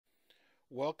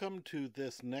Welcome to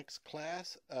this next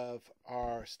class of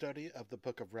our study of the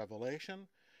book of Revelation.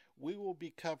 We will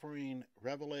be covering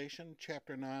Revelation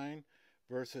chapter 9,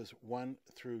 verses 1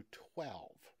 through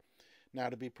 12. Now,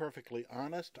 to be perfectly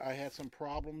honest, I had some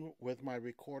problem with my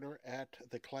recorder at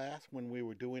the class when we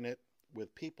were doing it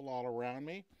with people all around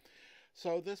me.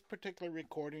 So this particular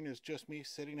recording is just me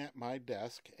sitting at my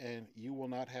desk, and you will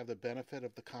not have the benefit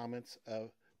of the comments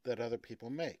that other people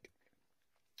make.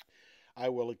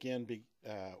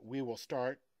 We will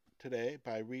start today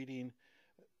by reading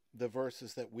the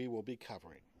verses that we will be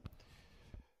covering.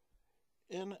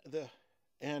 And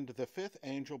the fifth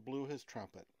angel blew his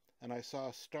trumpet, and I saw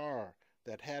a star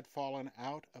that had fallen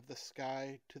out of the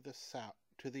sky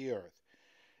to the earth,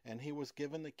 and he was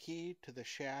given the key to the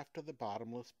shaft of the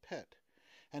bottomless pit.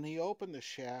 And he opened the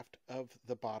shaft of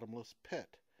the bottomless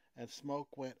pit, and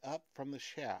smoke went up from the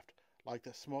shaft like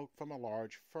the smoke from a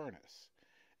large furnace.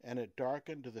 And it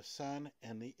darkened the sun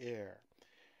and the air.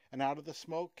 And out of the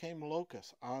smoke came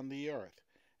locusts on the earth,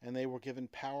 and they were given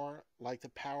power like the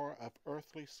power of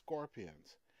earthly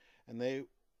scorpions. And they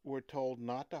were told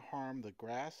not to harm the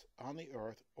grass on the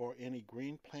earth or any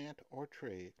green plant or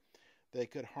tree. They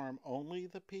could harm only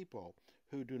the people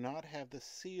who do not have the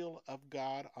seal of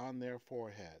God on their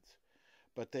foreheads.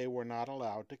 But they were not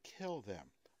allowed to kill them,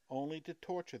 only to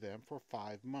torture them for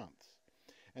 5 months.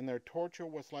 And their torture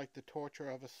was like the torture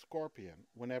of a scorpion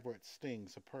whenever it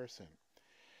stings a person.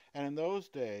 And in those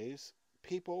days,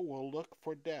 people will look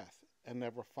for death and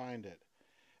never find it,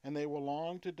 and they will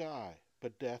long to die,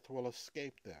 but death will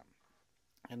escape them.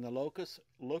 And the locusts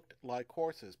looked like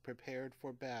horses prepared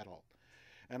for battle,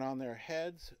 and on their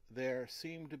heads there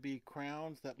seemed to be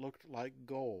crowns that looked like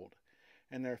gold,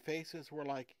 and their faces were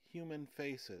like human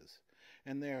faces,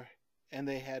 and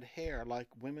they had hair like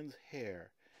women's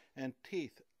hair, and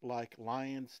teeth like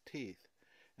lions' teeth,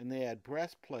 and they had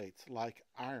breastplates like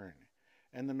iron,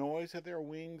 and the noise of their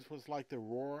wings was like the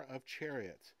roar of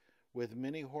chariots, with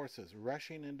many horses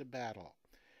rushing into battle.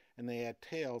 And they had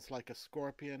tails like a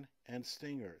scorpion and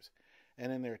stingers,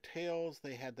 and in their tails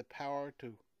they had the power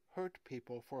to hurt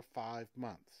people for 5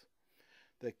 months.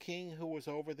 The king who was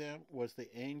over them was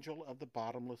the angel of the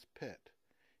bottomless pit.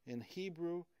 In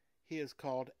Hebrew he is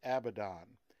called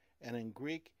Abaddon, and in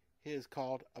Greek he is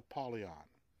called Apollyon.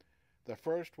 The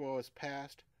first woe is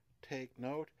past. Take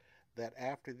note that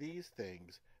after these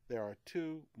things there are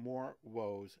 2 more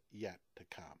woes yet to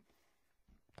come.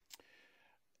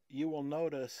 You will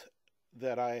notice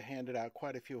that I handed out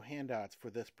quite a few handouts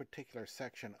for this particular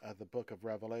section of the book of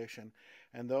Revelation,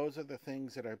 and those are the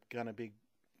things that are going to be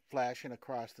flashing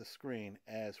across the screen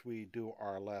as we do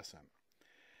our lesson.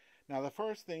 Now, the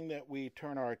first thing that we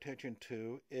turn our attention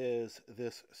to is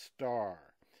this star.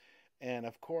 And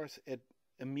of course, it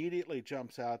immediately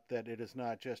jumps out that it is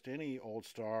not just any old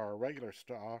star or regular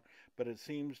star, but it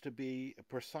seems to be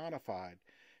personified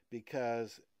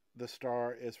because the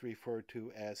star is referred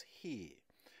to as he.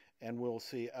 And we'll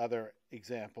see other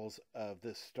examples of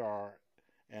this star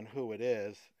and who it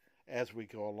is as we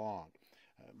go along.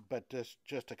 But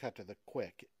just to cut to the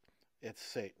quick, it's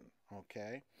Satan,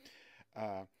 okay?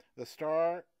 The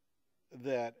star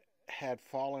that had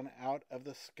fallen out of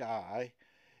the sky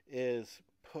is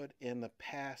put in the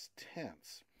past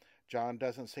tense. John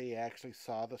doesn't say he actually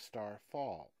saw the star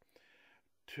fall.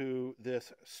 To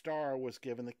this star was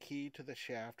given the key to the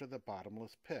shaft of the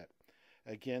bottomless pit.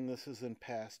 Again, this is in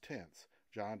past tense.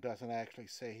 John doesn't actually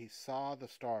say he saw the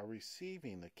star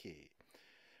receiving the key.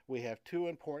 We have 2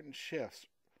 important shifts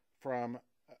from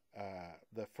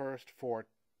the first 4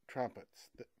 trumpets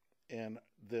in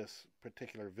this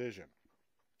particular vision.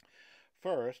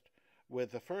 First,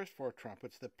 with the first 4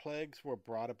 trumpets, the plagues were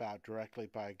brought about directly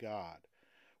by God.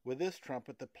 With this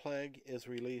trumpet, the plague is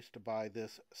released by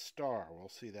this star. We'll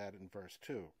see that in verse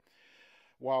 2.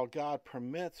 While God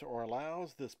permits or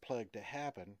allows this plague to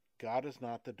happen, God is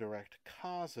not the direct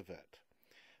cause of it.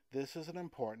 This is an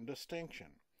important distinction.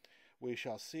 We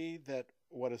shall see that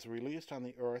what is released on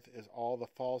the earth is all the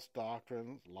false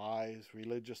doctrines, lies,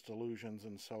 religious delusions,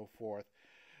 and so forth,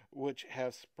 which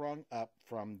have sprung up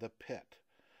from the pit.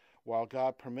 While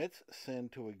God permits sin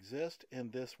to exist in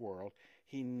this world,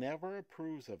 he never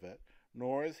approves of it,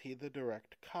 nor is he the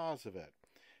direct cause of it.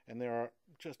 And there are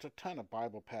just a ton of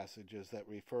Bible passages that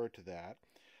refer to that.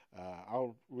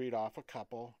 I'll read off a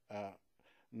couple.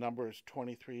 Numbers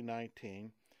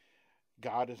 23:19.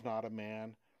 God is not a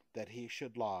man that he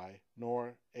should lie,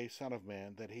 nor a son of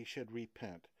man that he should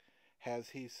repent. Has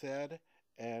he said,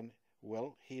 and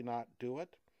will he not do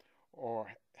it?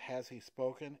 Or has he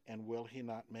spoken, and will he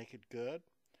not make it good?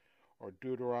 Or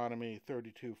Deuteronomy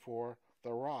 32:4,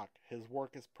 the rock, his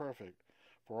work is perfect,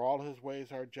 for all his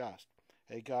ways are just.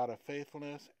 a God of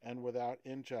faithfulness and without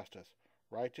injustice.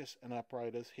 Righteous and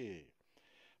upright is he.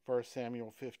 1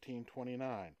 Samuel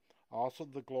 15:29. Also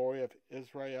the glory of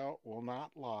Israel will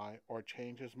not lie or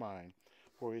change his mind,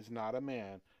 for he is not a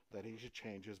man that he should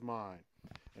change his mind.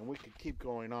 And we could keep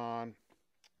going on.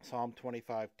 Psalm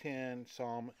 25:10,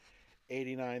 Psalm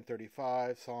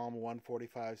 89:35, Psalm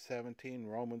 145:17,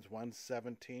 Romans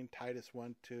 1:17, Titus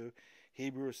 1:2,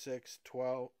 Hebrews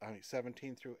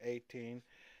 17 through 18,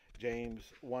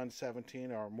 James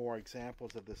 1:17 are more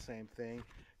examples of the same thing.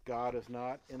 God is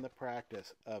not in the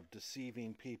practice of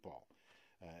deceiving people.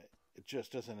 It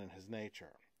just isn't in his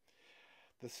nature.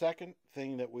 The second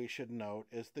thing that we should note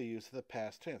is the use of the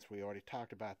past tense. We already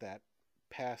talked about that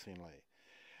passingly.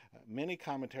 Many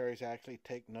commentaries actually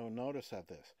take no notice of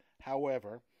this.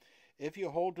 However, if you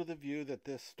hold to the view that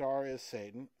this star is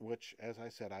Satan, which, as I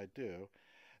said, I do,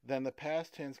 then the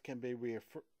past tense can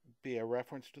be a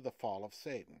reference to the fall of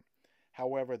Satan.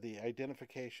 However, the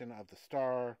identification of the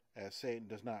star as Satan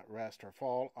does not rest or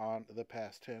fall on the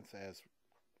past tense, as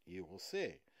you will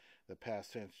see. The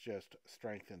past tense just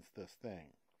strengthens this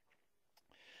thing.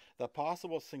 The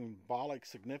possible symbolic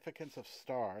significance of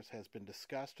stars has been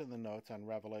discussed in the notes on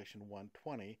Revelation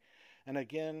 1:20 and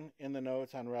again in the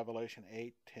notes on Revelation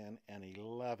 8, 10, and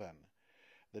 11.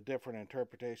 The different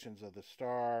interpretations of the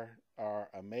star are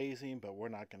amazing, but we're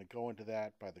not going to go into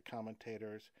that by the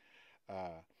commentators.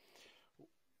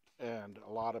 And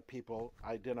a lot of people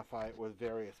identify it with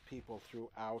various people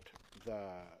throughout the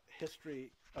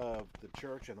history of the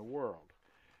church and the world.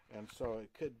 And so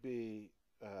it could be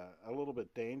a little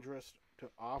bit dangerous to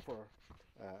offer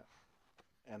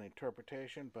an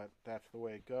interpretation, but that's the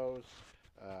way it goes,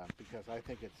 because I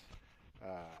think it's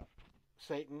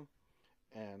Satan,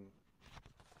 and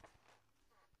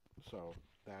so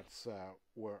that's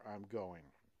where I'm going.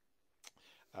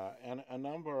 And a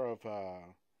number of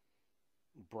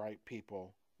bright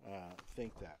people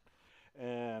think that.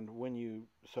 And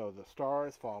so the star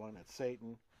has fallen, it's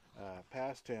Satan,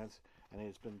 past tense, and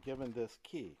he's been given this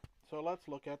key. So let's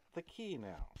look at the key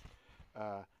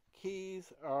now.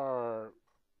 Keys are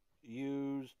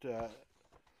used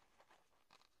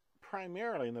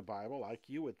primarily in the Bible, like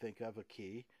you would think of a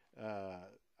key.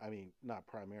 I mean, not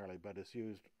primarily, but it's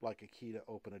used like a key to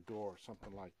open a door or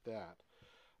something like that.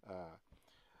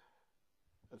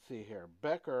 Let's see here.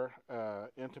 Becker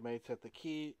intimates that the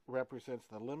key represents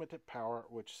the limited power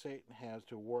which Satan has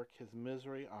to work his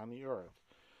misery on the earth.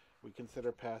 We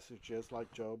consider passages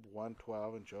like Job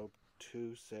 1:12 and Job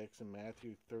 2:6 and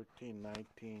Matthew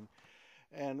 13:19,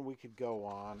 and we could go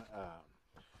on.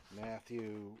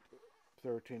 Matthew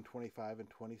 13:25 and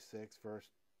 26, verse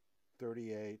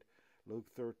 38, Luke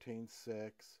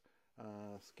 13:6.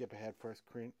 Skip ahead, 1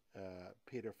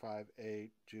 Peter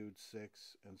 5:8, Jude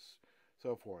 6, and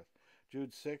so forth.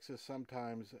 Jude 6 is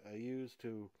sometimes used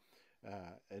to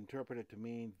interpret it to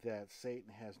mean that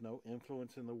Satan has no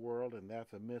influence in the world, and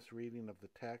that's a misreading of the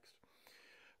text.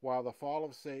 While the fall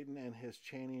of Satan and his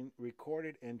chaining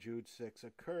recorded in Jude 6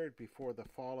 occurred before the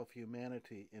fall of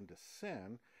humanity into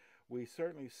sin, we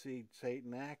certainly see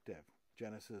Satan active.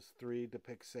 Genesis 3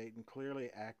 depicts Satan clearly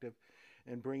active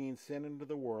in bringing sin into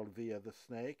the world via the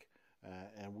snake,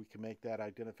 and we can make that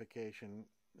identification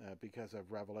because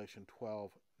of Revelation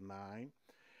 12:9.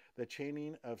 The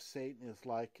chaining of Satan is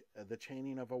like the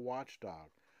chaining of a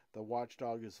watchdog. The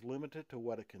watchdog is limited to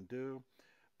what it can do,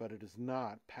 but it is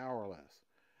not powerless.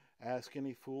 Ask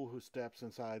any fool who steps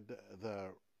inside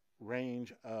the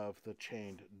range of the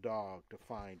chained dog to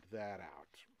find that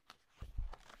out.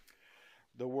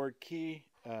 The word key,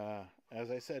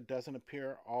 as I said, doesn't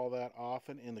appear all that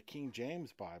often in the King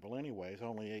James Bible anyways,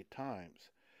 only 8 times.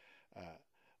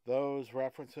 Those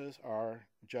references are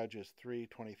Judges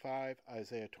 3:25,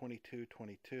 Isaiah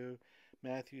 22:22,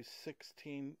 Matthew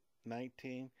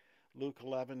 16:19, Luke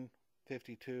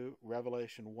 11:52,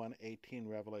 Revelation 1:18,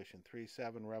 Revelation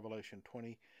 3:7, Revelation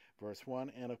 20, verse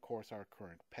 1, and of course our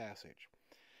current passage.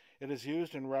 It is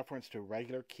used in reference to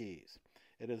regular keys.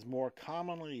 It is more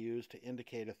commonly used to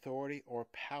indicate authority or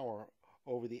power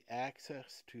over the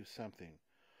access to something.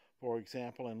 For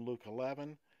example, in Luke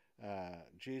 11,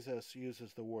 Jesus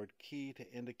uses the word key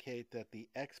to indicate that the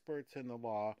experts in the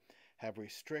law have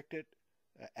restricted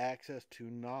access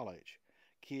to knowledge.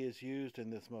 Key is used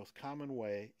in this most common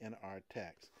way in our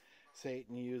text.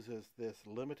 Satan uses this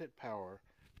limited power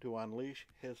to unleash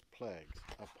his plagues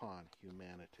upon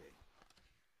humanity.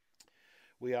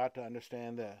 We ought to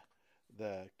understand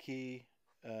the key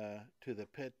to the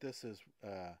pit. This is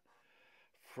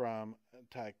from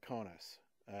Tychonus.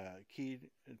 Key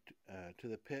to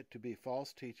the pit to be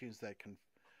false teachings that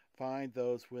find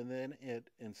those within it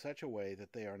in such a way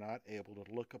that they are not able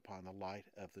to look upon the light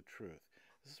of the truth.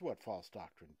 This is what false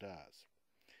doctrine does.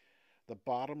 The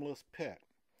bottomless pit.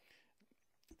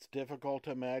 It's difficult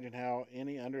to imagine how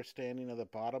any understanding of the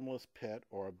bottomless pit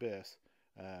or abyss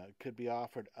could be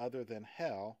offered other than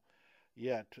hell,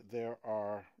 yet there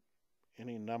are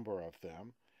any number of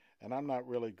them, and I'm not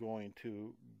really going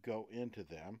to go into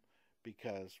them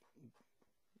because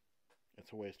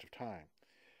it's a waste of time.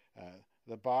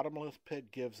 The bottomless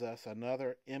pit gives us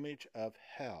another image of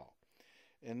hell.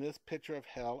 In this picture of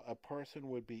hell, a person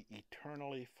would be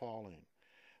eternally falling.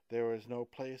 There is no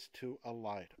place to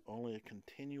alight, only a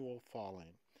continual falling.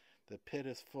 The pit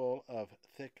is full of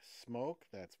thick smoke,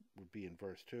 that would be in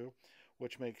verse 2,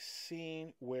 which makes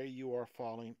seeing where you are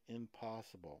falling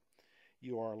impossible.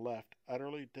 You are left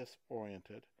utterly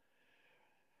disoriented.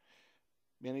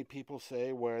 Many people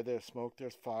say where there's smoke,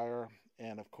 there's fire,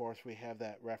 and of course we have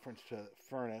that reference to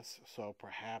furnace, so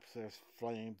perhaps there's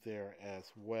flame there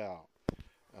as well.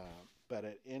 But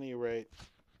at any rate,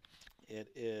 it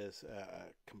is a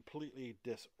completely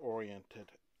disoriented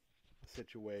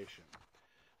situation.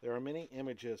 There are many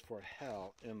images for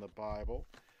hell in the Bible.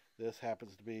 This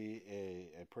happens to be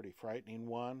a pretty frightening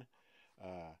one.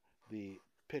 The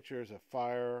pictures of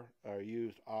fire are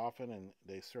used often, and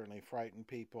they certainly frighten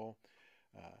people.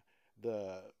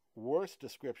 The worst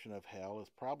description of hell is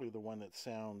probably the one that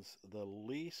sounds the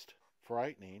least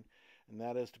frightening, and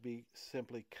that is to be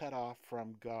simply cut off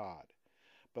from God.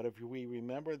 But if we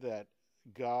remember that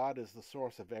God is the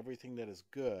source of everything that is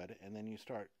good, and then you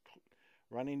start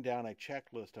running down a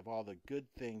checklist of all the good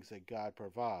things that God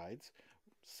provides,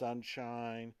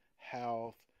 sunshine,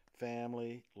 health,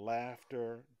 family,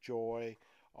 laughter, joy,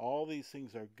 all these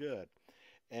things are good,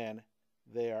 and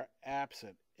they are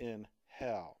absent in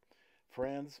hell.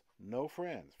 Friends, no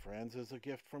friends. Friends is a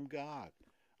gift from God.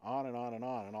 On and on and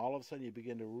on. And all of a sudden you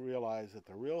begin to realize that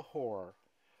the real horror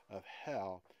of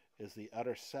hell is the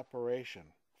utter separation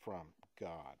from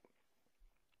God.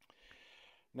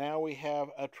 Now we have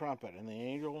a trumpet, and the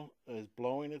angel is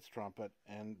blowing its trumpet,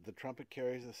 and the trumpet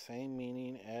carries the same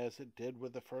meaning as it did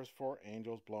with the first four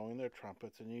angels blowing their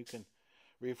trumpets, and you can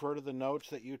refer to the notes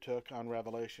that you took on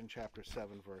Revelation chapter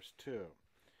 7, verse 2.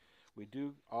 We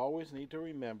do always need to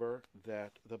remember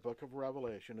that the book of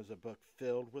Revelation is a book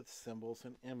filled with symbols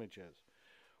and images.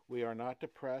 We are not to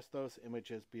press those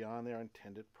images beyond their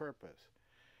intended purpose.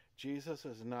 Jesus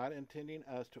is not intending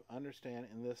us to understand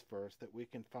in this verse that we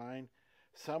can find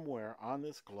somewhere on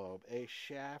this globe a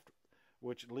shaft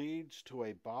which leads to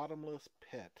a bottomless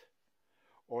pit,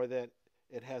 or that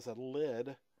it has a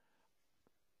lid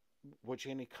which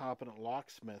any competent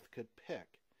locksmith could pick.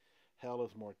 Hell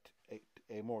is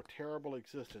a more terrible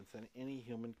existence than any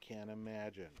human can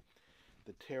imagine.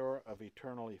 The terror of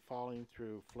eternally falling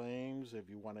through flames, if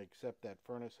you want to accept that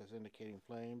furnace as indicating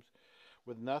flames,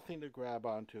 with nothing to grab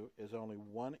onto, is only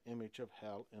one image of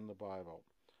hell in the Bible.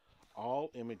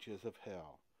 All images of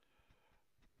hell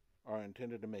are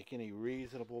intended to make any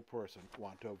reasonable person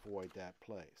want to avoid that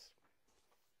place.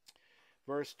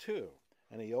 Verse 2,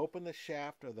 and he opened the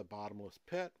shaft of the bottomless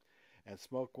pit, and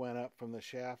smoke went up from the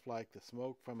shaft like the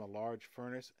smoke from a large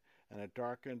furnace, and it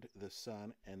darkened the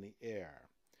sun and the air.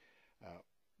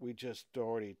 We just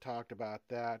already talked about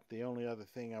that. The only other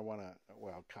thing I want to,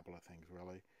 well, a couple of things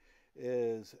really,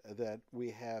 is that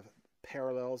we have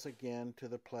parallels again to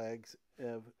the plagues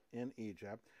in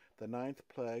Egypt. The ninth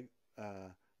plague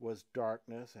was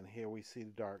darkness, and here we see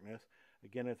the darkness.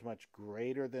 Again, it's much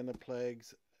greater than the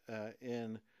plagues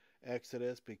in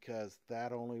Exodus, because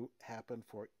that only happened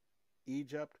for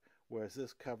Egypt, whereas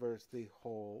this covers the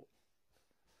whole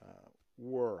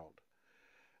world.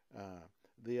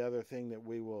 The other thing that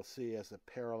we will see as a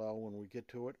parallel when we get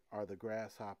to it are the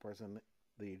grasshoppers, and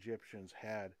the Egyptians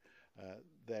had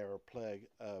their plague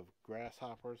of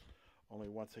grasshoppers, only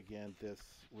once again this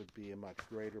would be a much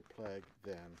greater plague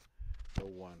than the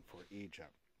one for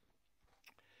Egypt.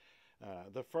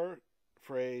 The first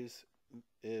phrase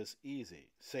is easy.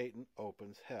 Satan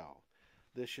opens hell.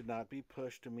 This should not be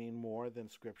pushed to mean more than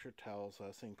Scripture tells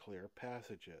us in clear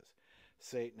passages.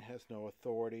 Satan has no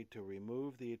authority to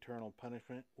remove the eternal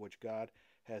punishment which God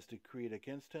has decreed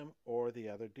against him or the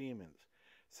other demons.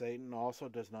 Satan also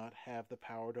does not have the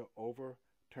power to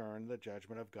overturn the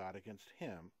judgment of God against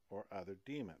him or other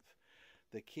demons.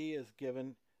 The key is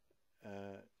given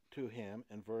to him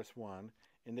in verse 1,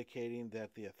 indicating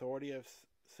that the authority of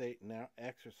Satan now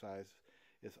exercised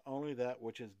is only that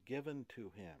which is given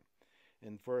to him.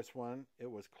 In verse 1,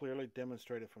 it was clearly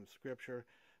demonstrated from Scripture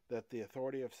that the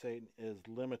authority of Satan is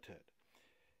limited.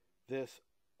 This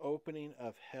opening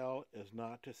of hell is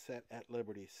not to set at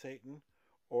liberty Satan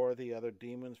or the other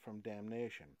demons from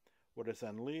damnation. What is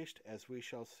unleashed, as we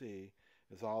shall see,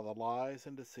 is all the lies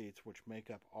and deceits which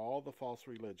make up all the false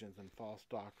religions and false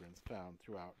doctrines found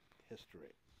throughout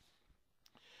history.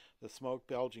 The smoke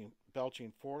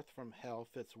belching forth from hell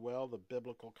fits well the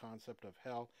biblical concept of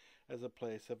hell as a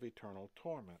place of eternal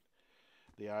torment.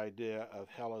 The idea of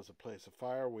hell as a place of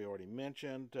fire we already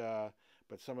mentioned,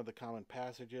 but some of the common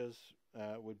passages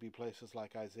would be places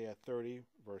like Isaiah 30,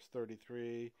 verse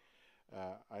 33,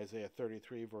 Isaiah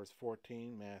 33, verse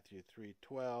 14, Matthew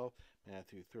 3:12,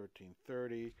 Matthew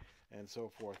 13:30, and so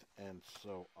forth and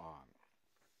so on.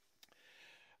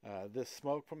 This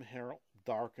smoke from hell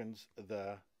darkens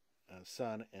the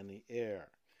sun and the air.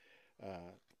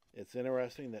 It's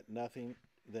interesting that nothing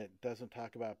that doesn't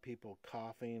talk about people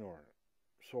coughing or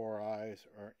sore eyes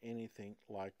or anything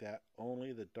like that,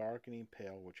 only the darkening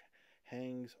pale which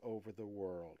hangs over the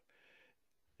world.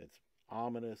 It's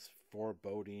ominous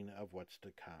foreboding of what's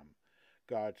to come.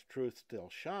 God's truth still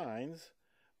shines,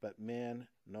 but men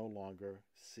no longer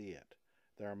see it.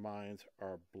 Their minds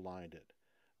are blinded.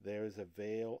 There is a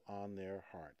veil on their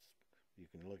hearts. You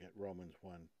can look at Romans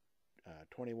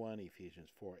 1:21, Ephesians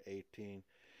 4:18,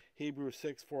 Hebrews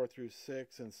 6:4 through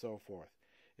 6, and so forth.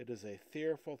 It is a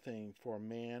fearful thing for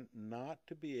man not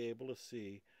to be able to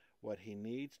see what he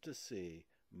needs to see,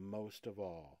 most of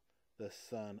all, the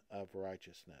Son of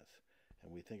Righteousness.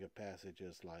 And we think of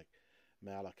passages like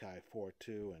Malachi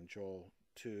 4:2 and Joel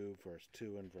 2, verse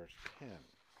 2 and verse 10.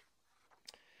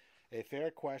 A fair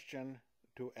question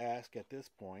to ask at this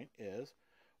point is,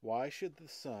 why should the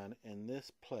sun in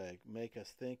this plague make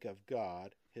us think of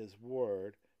God, His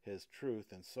Word, His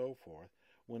truth, and so forth,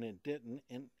 when it didn't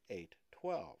in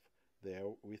 8:12? There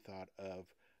we thought of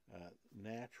the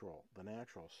natural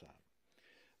sun.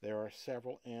 There are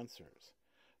several answers.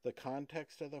 The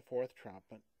context of the fourth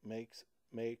trumpet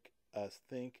make us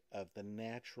think of the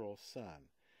natural sun.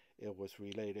 It was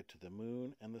related to the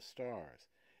moon and the stars.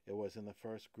 It was in the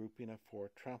first grouping of four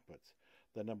trumpets.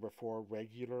 The number 4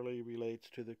 regularly relates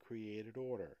to the created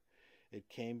order. It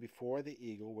came before the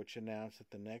eagle, which announced that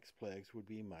the next plagues would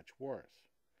be much worse.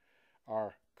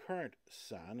 Our current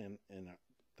sun, in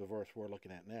the verse we're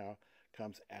looking at now,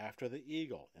 comes after the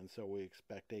eagle, and so we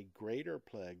expect a greater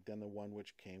plague than the one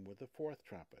which came with the fourth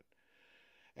trumpet.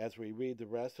 As we read the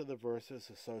rest of the verses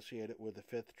associated with the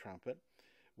fifth trumpet,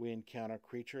 we encounter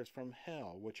creatures from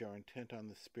hell which are intent on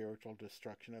the spiritual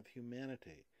destruction of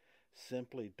humanity.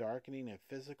 Simply darkening a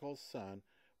physical sun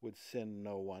would send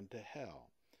no one to hell.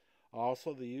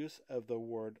 Also, the use of the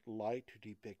word light to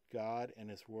depict God and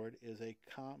His Word is a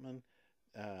common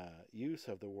use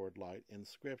of the word light in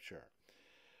Scripture.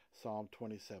 Psalm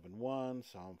 27:1,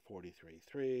 Psalm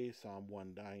 43:3, Psalm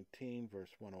 119, verse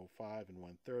 105 and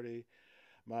 130,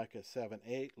 Micah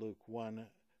 7:8, Luke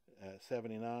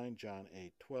 1:79, John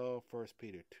 8:12, 1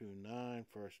 Peter 2:9,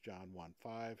 1 John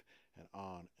 1:5, and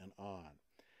on and on.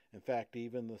 In fact,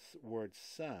 even the word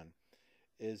sun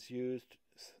is used,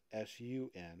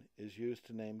 S-U-N, is used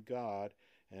to name God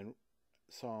in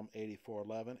Psalm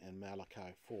 84:11 and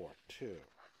Malachi 4:2.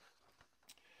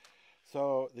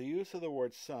 So the use of the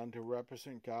word sun to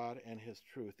represent God and His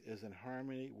truth is in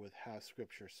harmony with how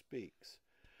Scripture speaks.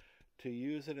 To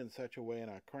use it in such a way in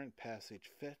our current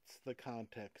passage fits the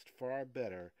context far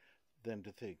better than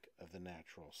to think of the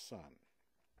natural sun.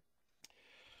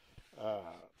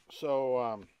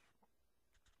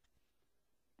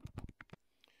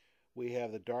 We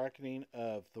have the darkening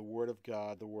of the Word of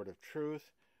God, the Word of truth,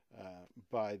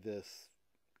 by this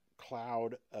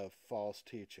cloud of false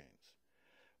teachings.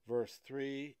 Verse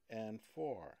 3 and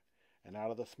 4, and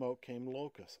out of the smoke came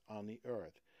locusts on the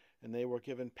earth, and they were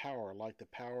given power like the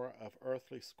power of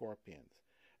earthly scorpions.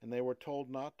 And they were told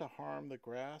not to harm the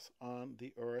grass on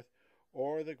the earth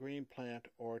or the green plant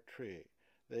or tree.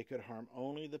 They could harm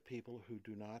only the people who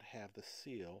do not have the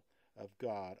seal of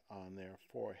God on their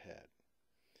forehead.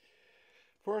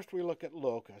 First, we look at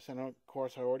locusts, and of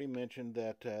course I already mentioned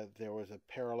that there was a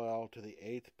parallel to the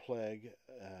 8th plague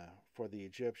for the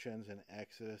Egyptians in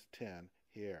Exodus 10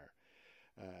 here.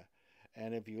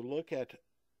 And if you look at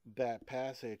that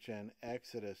passage in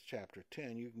Exodus chapter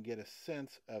 10, you can get a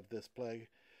sense of this plague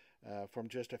from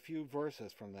just a few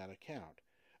verses from that account.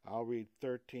 I'll read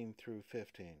 13 through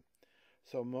 15.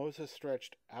 So Moses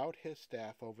stretched out his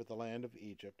staff over the land of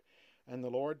Egypt, and the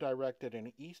Lord directed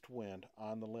an east wind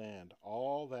on the land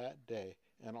all that day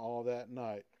and all that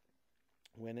night.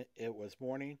 When it was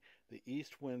morning, the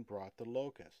east wind brought the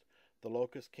locust. The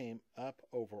locust came up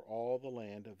over all the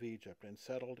land of Egypt and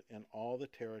settled in all the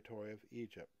territory of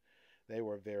Egypt. They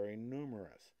were very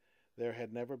numerous. There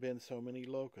had never been so many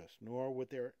locusts, nor would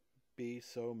there be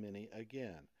so many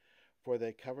again. For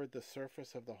they covered the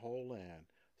surface of the whole land,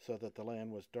 so that the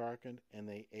land was darkened, and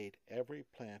they ate every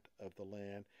plant of the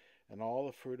land, and all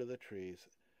the fruit of the trees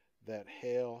that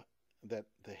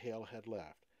the hail had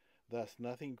left. Thus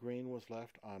nothing green was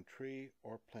left on tree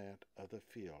or plant of the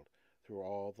field through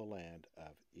all the land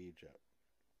of Egypt.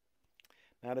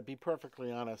 Now, to be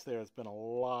perfectly honest, there has been a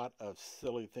lot of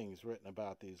silly things written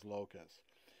about these locusts.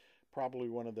 Probably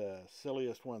one of the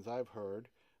silliest ones I've heard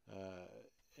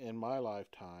in my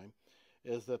lifetime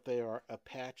is that they are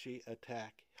Apache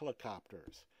attack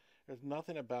helicopters. There's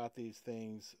nothing about these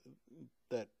things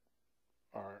that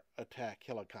are attack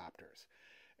helicopters.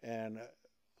 And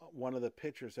one of the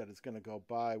pictures that is going to go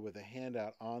by with a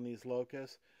handout on these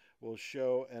locusts will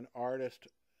show an artist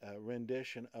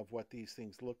rendition of what these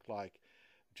things look like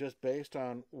just based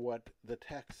on what the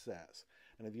text says.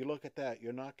 And if you look at that,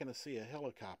 you're not going to see a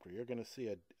helicopter. You're going to see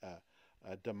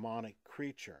a demonic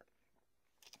creature.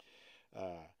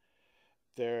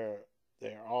 They're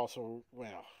also,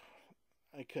 well,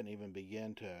 I couldn't even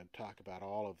begin to talk about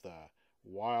all of the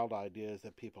wild ideas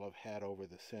that people have had over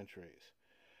the centuries.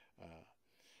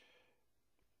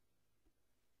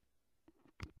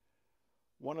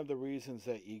 One of the reasons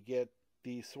that you get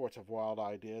these sorts of wild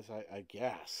ideas, I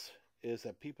guess, is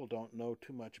that people don't know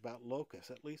too much about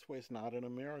locusts. At least it's not in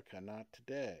America, not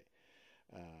today.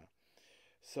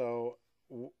 So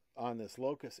on this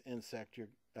locust insect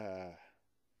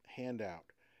handout,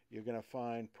 you're going to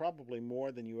find probably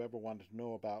more than you ever wanted to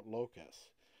know about locusts.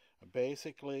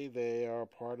 Basically, they are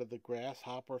part of the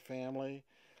grasshopper family.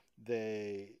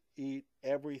 They eat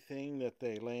everything that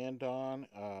they land on,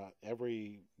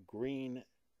 every green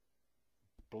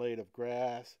blade of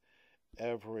grass,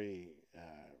 every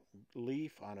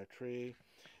leaf on a tree.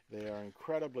 They are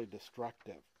incredibly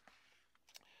destructive.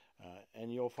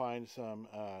 And you'll find some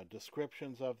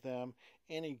descriptions of them.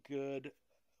 Any good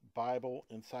Bible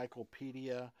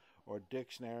encyclopedia or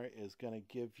dictionary is going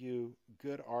to give you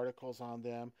good articles on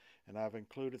them, and I've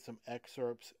included some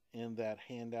excerpts in that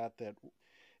handout that,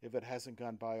 if it hasn't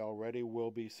gone by already,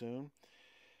 will be soon.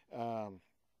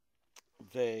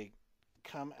 They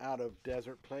come out of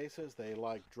desert places. They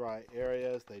like dry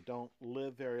areas. They don't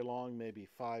live very long, maybe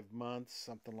 5 months,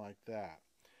 something like that.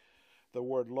 The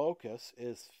word locust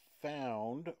is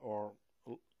found, or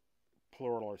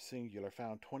plural or singular,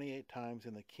 found 28 times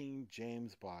in the King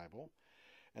James Bible,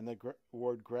 and the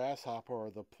word grasshopper, or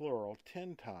the plural,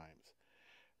 10 times.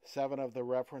 7 of the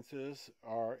references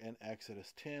are in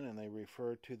Exodus 10, and they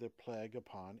refer to the plague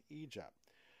upon Egypt.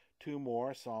 2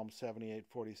 more, Psalm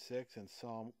 78:46 and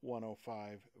Psalm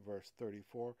 105, verse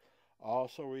 34,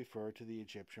 also refer to the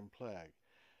Egyptian plague.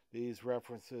 These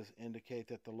references indicate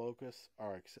that the locusts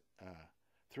are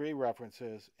 3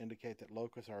 references indicate that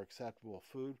locusts are acceptable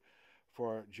food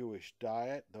for Jewish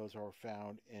diet. Those are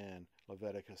found in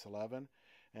Leviticus 11.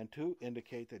 And 2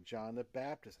 indicate that John the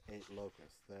Baptist ate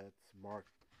locusts. That's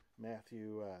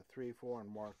Matthew 3:4 and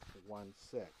Mark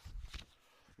 1:6.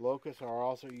 Locusts are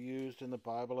also used in the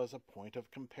Bible as a point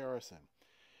of comparison.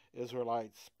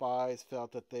 Israelite spies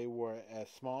felt that they were as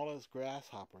small as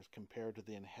grasshoppers compared to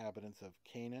the inhabitants of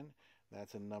Canaan.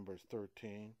 That's in Numbers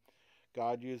 13.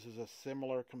 God uses a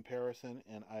similar comparison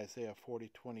in Isaiah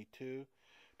 40:22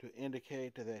 to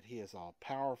indicate that he is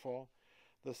all-powerful.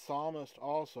 The psalmist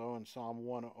also, in Psalm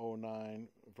 109,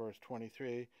 verse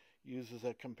 23, uses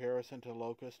a comparison to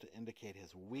locusts to indicate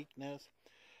his weakness.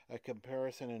 A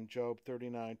comparison in Job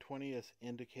 39:20 is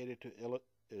intended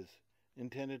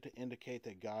to indicate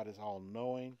that God is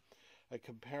all-knowing. A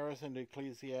comparison to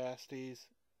Ecclesiastes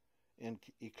in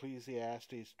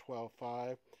Ecclesiastes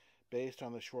 12:5, based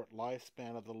on the short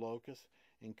lifespan of the locust,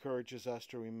 encourages us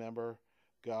to remember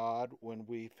God when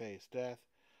we face death.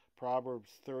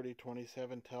 Proverbs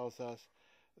 30:27 tells us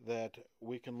that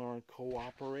we can learn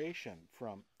cooperation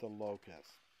from the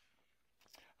locust.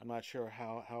 I'm not sure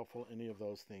how helpful any of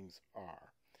those things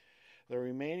are. The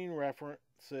remaining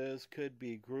references could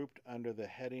be grouped under the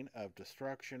heading of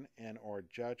destruction and or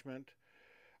judgment,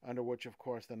 under which, of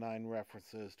course, the 9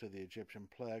 references to the Egyptian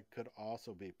plague could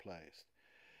also be placed.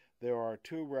 There are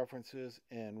 2 references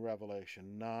in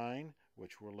Revelation 9,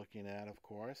 which we're looking at, of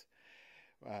course.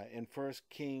 In 1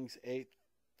 Kings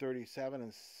 8:37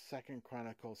 and 2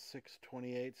 Chronicles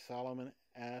 6:28, Solomon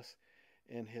asks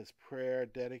in his prayer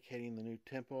dedicating the new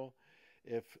temple,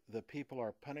 if the people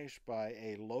are punished by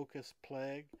a locust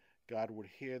plague, God would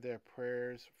hear their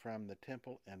prayers from the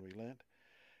temple and relent.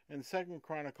 In 2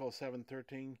 Chronicles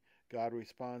 7:13, God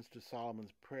responds to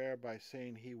Solomon's prayer by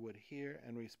saying he would hear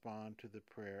and respond to the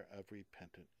prayer of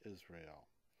repentant Israel.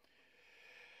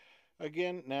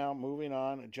 Again, now moving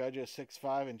on, Judges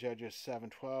 6:5 and Judges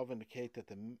 7:12 indicate that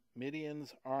the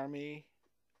Midian's army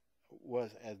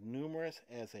was as numerous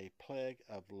as a plague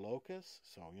of locusts,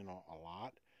 so, a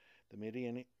lot. The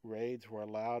Midian raids were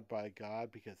allowed by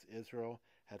God because Israel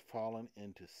had fallen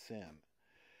into sin.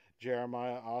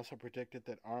 Jeremiah also predicted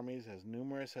that armies as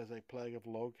numerous as a plague of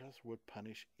locusts would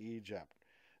punish Egypt.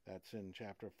 That's in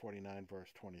chapter 49, verse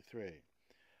 23.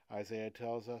 Isaiah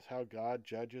tells us how God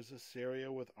judges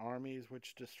Assyria with armies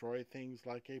which destroy things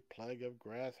like a plague of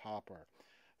grasshopper.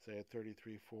 Isaiah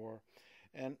 33:4.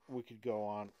 And we could go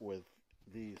on with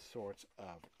these sorts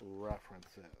of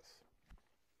references.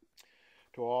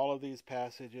 To all of these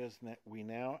passages, we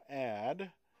now add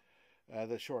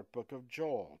the short book of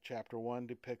Joel. Chapter 1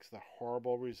 depicts the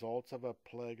horrible results of a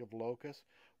plague of locusts,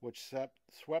 which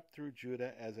swept through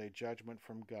Judah as a judgment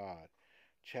from God.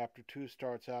 Chapter 2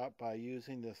 starts out by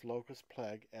using this locust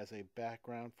plague as a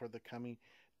background for the coming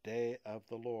day of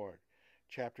the Lord.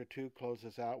 Chapter 2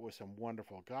 closes out with some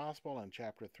wonderful gospel, and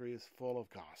chapter 3 is full of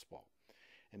gospel.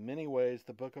 In many ways,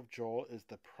 the book of Joel is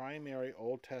the primary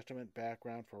Old Testament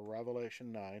background for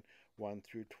Revelation 9, 1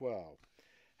 through 12.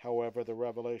 However, the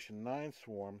Revelation 9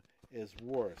 swarm is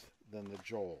worse than the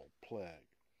Joel plague.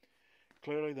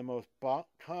 Clearly, the most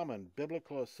common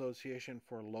biblical association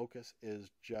for locusts is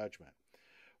judgment.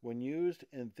 When used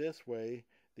in this way,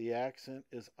 the accent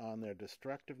is on their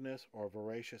destructiveness or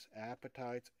voracious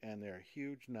appetites and their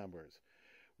huge numbers.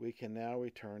 We can now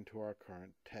return to our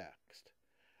current text.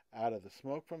 Out of the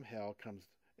smoke from hell comes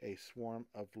a swarm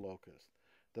of locusts.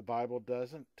 The Bible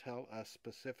doesn't tell us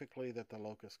specifically that the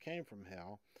locusts came from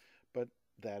hell, but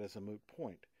that is a moot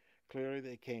point. Clearly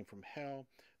they came from hell,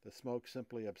 the smoke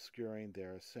simply obscuring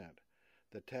their ascent.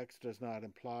 The text does not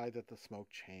imply that the smoke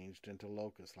changed into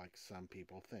locusts like some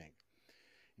people think.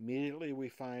 Immediately we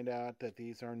find out that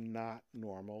these are not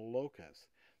normal locusts.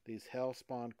 These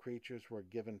hell-spawned creatures were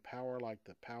given power like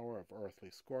the power of earthly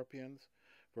scorpions.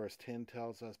 Verse 10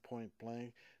 tells us point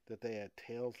blank that they had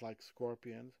tails like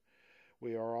scorpions.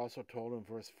 We are also told in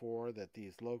verse 4 that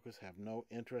these locusts have no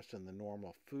interest in the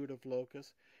normal food of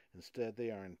locusts. Instead, they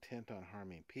are intent on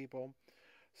harming people.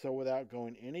 So without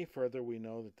going any further, we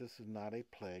know that this is not a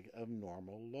plague of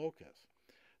normal locusts.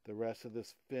 The rest of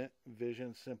this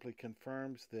vision simply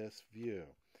confirms this view,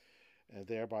 and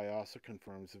thereby also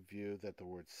confirms the view that the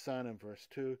word son in verse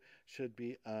 2 should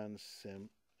be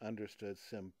understood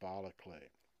symbolically.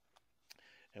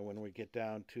 And when we get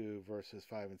down to verses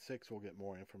 5 and 6, we'll get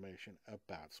more information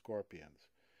about scorpions.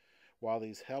 While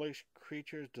these hellish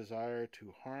creatures desire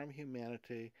to harm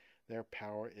humanity, their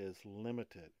power is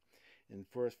limited. In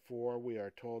verse 4, we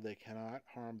are told they cannot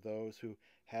harm those who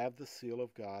have the seal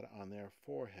of God on their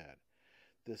forehead.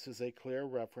 This is a clear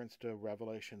reference to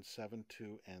Revelation 7,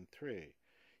 2, and 3.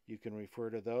 You can refer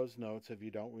to those notes if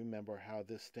you don't remember how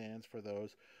this stands for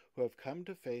those who have come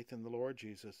to faith in the Lord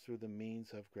Jesus through the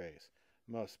means of grace,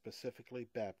 most specifically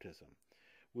baptism.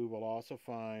 We will also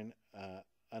find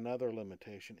another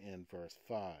limitation in verse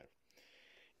 5.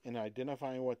 In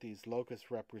identifying what these locusts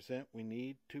represent, we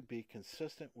need to be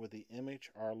consistent with the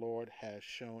image our Lord has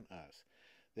shown us.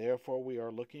 Therefore, we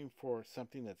are looking for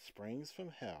something that springs from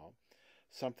hell,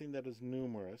 something that is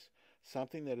numerous,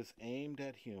 something that is aimed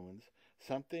at humans,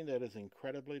 something that is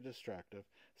incredibly destructive,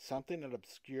 something that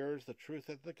obscures the truth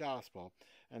of the gospel,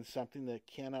 and something that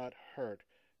cannot hurt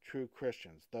true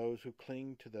Christians, those who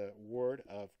cling to the Word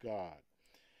of God.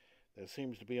 There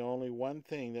seems to be only one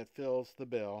thing that fills the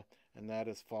bill, and that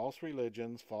is false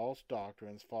religions, false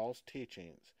doctrines, false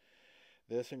teachings.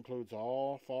 This includes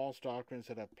all false doctrines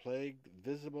that have plagued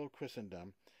visible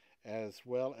Christendom, as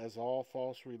well as all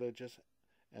false religions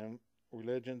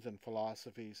and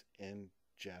philosophies in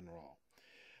general.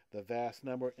 The vast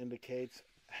number indicates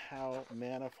how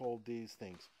manifold these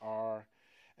things are.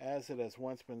 As it has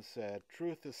once been said,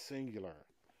 truth is singular.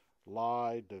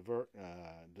 Lie,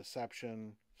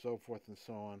 deception, so forth and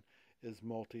so on, is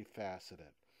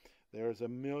multifaceted. There is a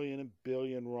million and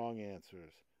billion wrong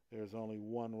answers. There is only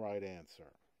one right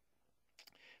answer.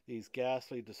 These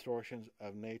ghastly distortions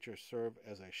of nature serve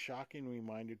as a shocking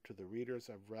reminder to the readers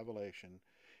of Revelation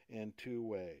in two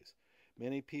ways.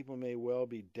 Many people may well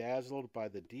be dazzled by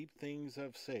the deep things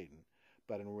of Satan,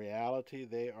 but in reality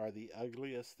they are the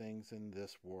ugliest things in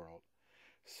this world.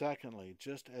 Secondly,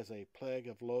 just as a plague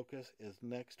of locusts is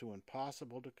next to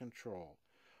impossible to control,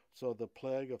 so the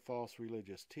plague of false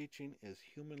religious teaching is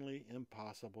humanly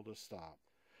impossible to stop.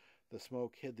 The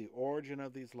smoke hid the origin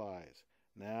of these lies.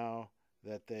 Now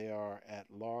that they are at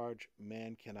large,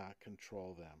 man cannot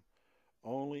control them.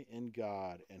 Only in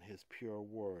God and His pure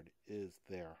word is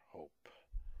their hope.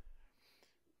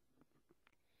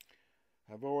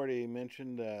 I've already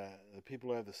mentioned the people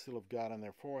who have the seal of God on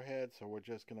their forehead, so we're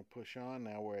just going to push on.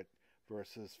 Now we're at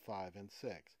verses 5 and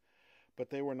 6. but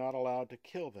they were not allowed to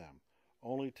kill them,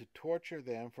 only to torture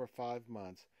them for 5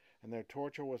 months, and their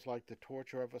torture was like the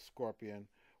torture of a scorpion,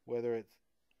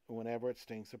 whenever it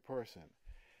stings a person.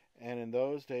 And in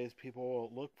those days people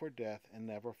will look for death and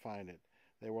never find it.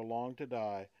 They will long to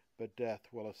die, but death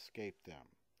will escape them.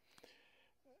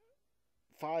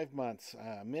 5 months.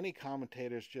 Many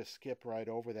commentators just skip right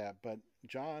over that, but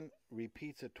John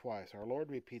repeats it twice. Our Lord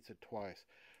repeats it twice.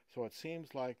 So it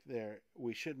seems like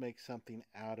we should make something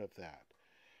out of that.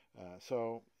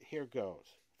 So here goes.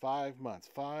 5 months.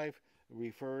 5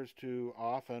 refers to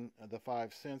often the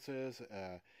five senses.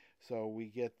 So we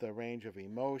get the range of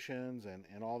emotions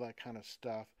and all that kind of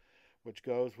stuff, which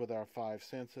goes with our five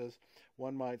senses.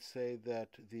 One might say that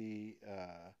the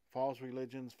false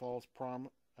religions, false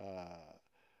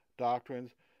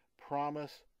doctrines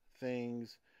promise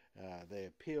things. They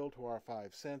appeal to our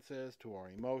five senses, to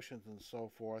our emotions, and so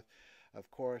forth.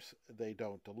 Of course, they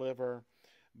don't deliver,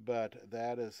 but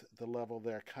that is the level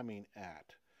they're coming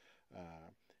at.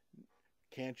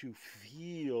 Can't you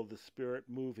feel the Spirit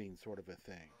moving, sort of a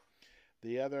thing?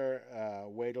 The other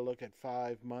way to look at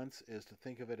 5 months is to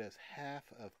think of it as half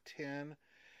of 10,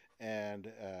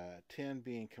 and 10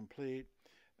 being complete.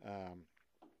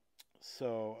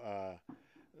 So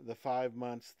the 5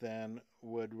 months then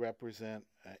would represent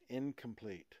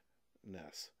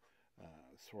incompleteness,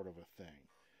 sort of a thing.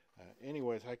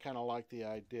 Anyways, I kind of like the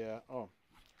idea. Oh,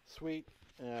 Sweet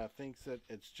thinks that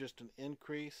it's just an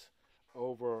increase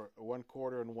over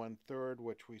 1/4 and 1/3,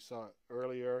 which we saw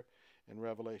earlier in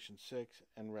Revelation 6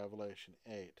 and Revelation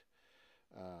 8.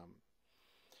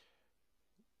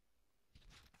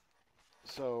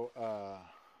 So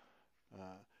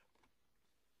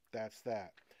that's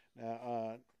that.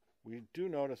 Now, we do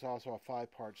notice also a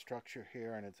five-part structure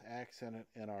here, and it's accented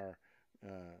in our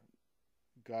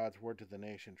God's Word to the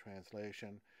Nation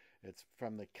translation. It's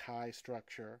from the Chi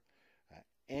structure,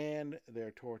 and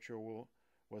their torture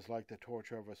was like the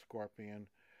torture of a scorpion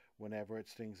whenever it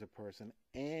stings a person.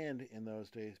 And in those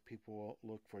days, people will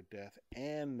look for death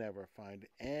and never find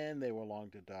it, and they will long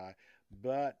to die,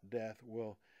 but death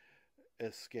will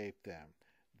escape them.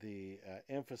 The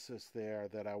emphasis there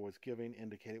that I was giving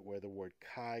indicated where the word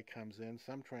Chi comes in.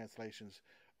 Some translations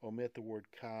omit the word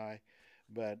Chi,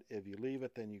 but if you leave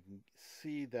it, then you can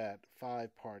see that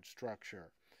five-part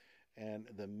structure and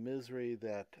the misery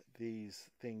that these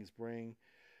things bring.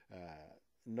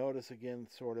 Notice again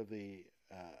sort of the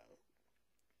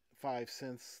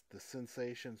the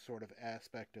sensation sort of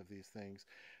aspect of these things,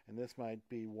 and this might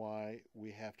be why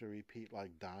we have to repeat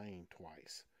like dying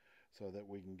twice so that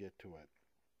we can get to it.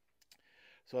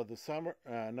 So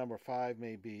the number 5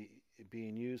 may be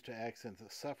being used to accent the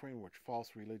suffering which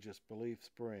false religious beliefs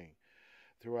bring.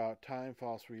 Throughout time,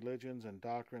 false religions and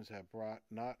doctrines have brought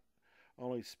not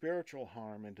only spiritual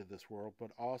harm into this world,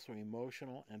 but also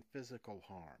emotional and physical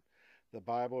harm. The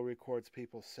Bible records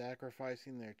people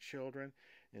sacrificing their children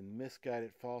in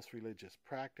misguided false religious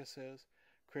practices.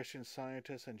 Christian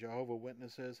Scientists and Jehovah's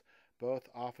Witnesses both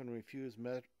often refuse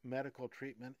medical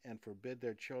treatment and forbid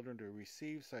their children to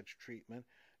receive such treatment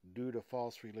due to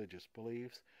false religious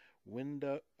beliefs.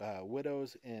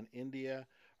 Widows in India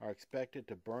are expected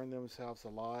to burn themselves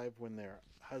alive when their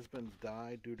husbands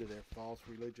die due to their false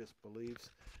religious beliefs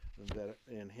that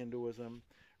in Hinduism.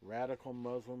 Radical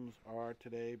Muslims are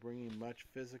today bringing much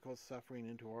physical suffering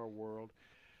into our world,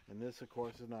 and this, of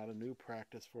course, is not a new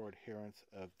practice for adherents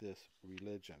of this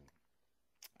religion.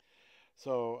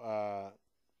 So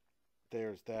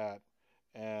there's that.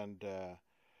 And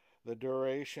the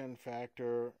duration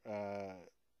factor,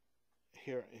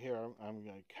 here I'm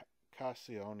going to,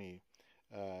 Cassioni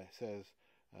says,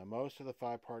 most of the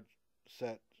five-part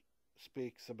set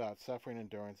speaks about suffering,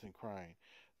 endurance, and crying.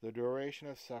 The duration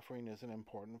of suffering is an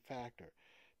important factor.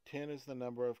 10 is the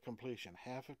number of completion,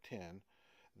 half of 10,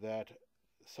 that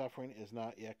suffering is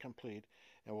not yet complete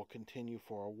and will continue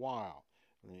for a while.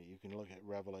 You can look at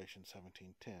Revelation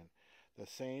 17:10. The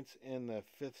saints in the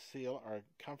fifth seal are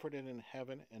comforted in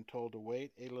heaven and told to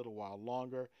wait a little while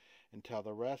longer until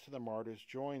the rest of the martyrs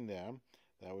join them.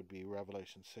 That would be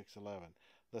Revelation 6:11.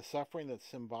 The suffering that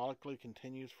symbolically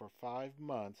continues for 5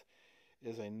 months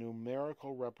is a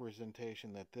numerical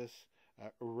representation that this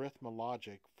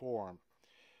arithmologic form.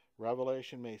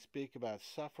 Revelation may speak about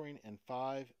suffering in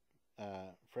 5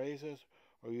 phrases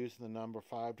or use the number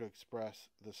 5 to express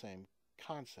the same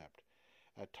concept.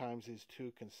 At times these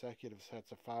two consecutive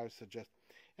sets of 5 suggest,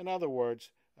 in other words,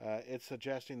 it's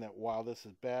suggesting that while this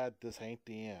is bad, this ain't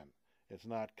the end. It's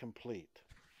not complete.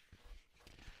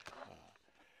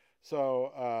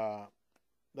 So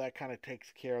that kind of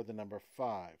takes care of the number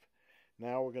 5.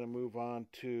 Now we're going to move on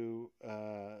to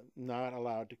not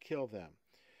allowed to kill them.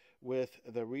 With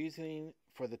the reasoning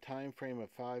for the time frame of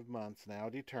 5 months now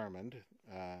determined,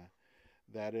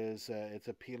 that is, it's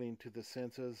appealing to the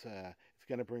senses. It's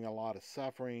going to bring a lot of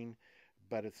suffering,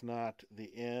 but it's not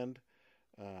the end.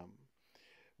 Um,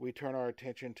 we turn our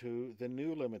attention to the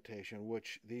new limitation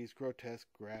which these grotesque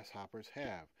grasshoppers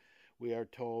have. We are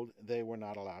told they were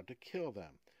not allowed to kill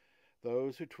them.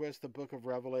 Those who twist the book of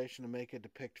Revelation to make it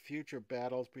depict future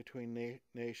battles between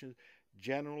nations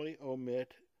generally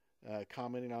omit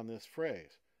commenting on this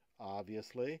phrase.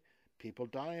 Obviously, people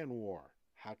die in war.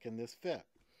 How can this fit?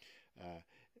 Uh,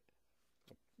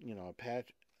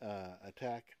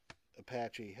 attack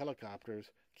Apache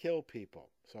helicopters kill people.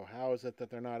 So how is it that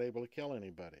they're not able to kill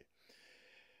anybody?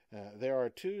 There are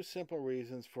two simple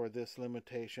reasons for this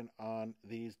limitation on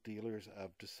these dealers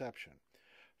of deception.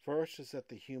 First is that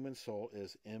the human soul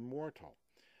is immortal.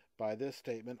 By this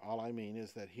statement, all I mean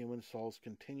is that human souls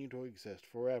continue to exist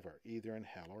forever, either in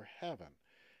hell or heaven.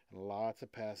 And lots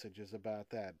of passages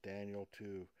about that. Daniel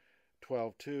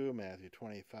 12:2, Matthew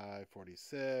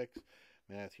 25:46,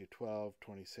 Matthew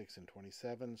 12:26 and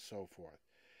 27, so forth.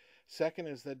 Second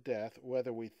is that death,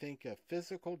 whether we think of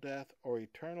physical death or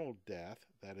eternal death,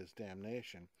 that is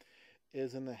damnation,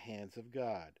 is in the hands of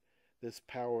God. This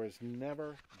power is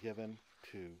never given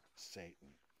to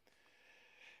Satan.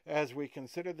 As we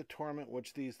consider the torment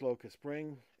which these locusts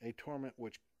bring, a torment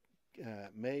which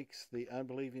makes the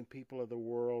unbelieving people of the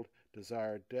world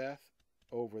desire death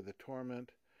over the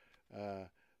torment,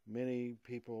 many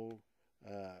people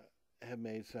have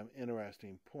made some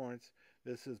interesting points.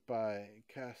 This is by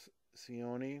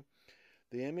Cassioni.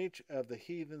 The image of the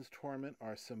heathen's torment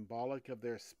are symbolic of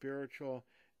their spiritual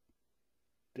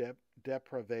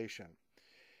deprivation.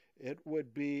 It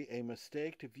would be a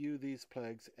mistake to view these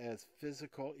plagues as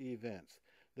physical events.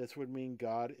 This would mean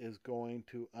God is going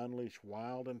to unleash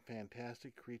wild and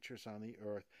fantastic creatures on the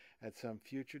earth at some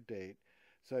future date,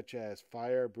 such as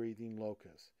fire-breathing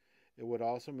locusts. It would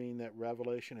also mean that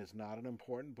Revelation is not an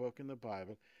important book in the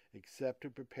Bible, except to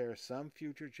prepare some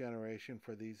future generation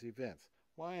for these events.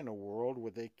 Why in the world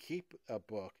would they keep a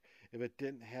book if it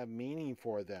didn't have meaning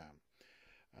for them?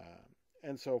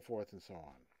 And so forth and so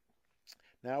on.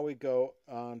 Now we go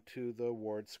on to the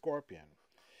word scorpion,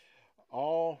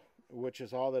 which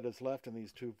is all that is left in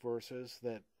these two verses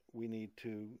that we need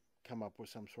to come up with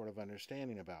some sort of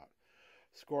understanding about.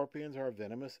 Scorpions are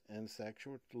venomous insects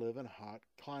which live in hot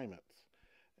climates,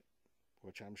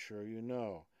 which I'm sure you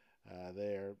know.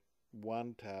 They're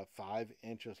 1 to 5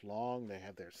 inches long. They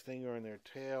have their stinger in their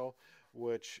tail,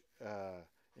 which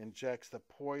injects the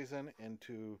poison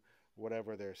into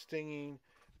whatever they're stinging.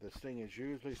 The sting is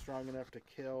usually strong enough to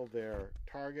kill their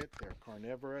target. They're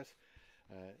carnivorous.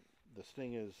 The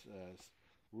sting is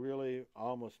really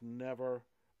almost never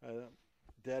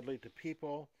deadly to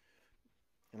people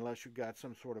unless you've got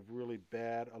some sort of really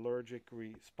bad allergic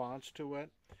response to it,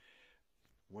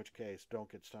 in which case don't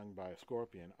get stung by a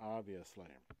scorpion, obviously.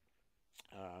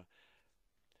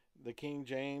 The King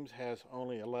James has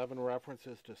only 11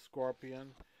 references to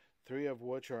scorpion, 3 of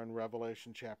which are in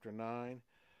Revelation chapter 9.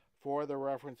 4 of the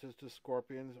references to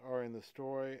scorpions are in the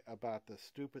story about the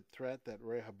stupid threat that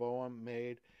Rehoboam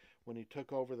made when he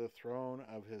took over the throne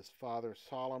of his father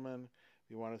Solomon.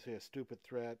 If you want to see a stupid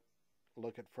threat,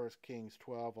 look at 1 Kings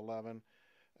 12:11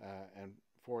 and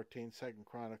 14, 2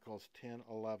 Chronicles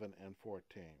 10:11 and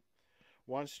 14.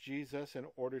 Once Jesus, in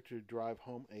order to drive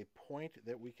home a point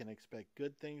that we can expect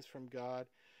good things from God,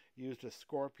 used a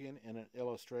scorpion in an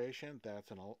illustration. That's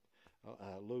in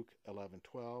Luke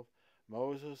 11:12.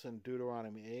 Moses in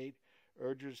Deuteronomy 8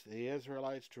 urges the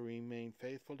Israelites to remain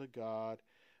faithful to God.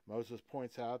 Moses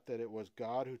points out that it was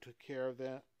God who took care of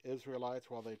the Israelites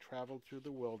while they traveled through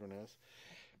the wilderness.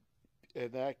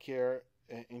 And that care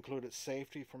included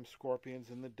safety from scorpions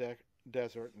in the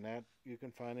desert, and that you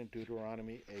can find in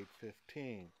Deuteronomy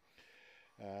 8:15.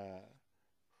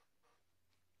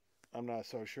 I'm not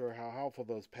so sure how helpful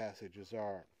those passages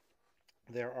are.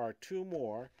 There are 2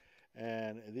 more,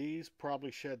 and these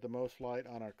probably shed the most light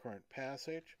on our current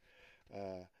passage,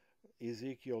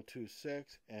 Ezekiel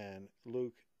 2:6 and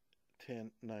Luke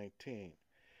 10:19.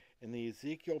 In the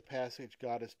Ezekiel passage,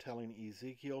 God is telling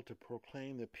Ezekiel to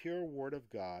proclaim the pure word of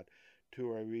God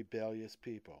to a rebellious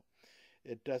people.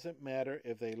 It doesn't matter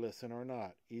if they listen or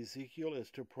not. Ezekiel is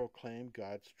to proclaim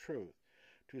God's truth.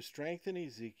 To strengthen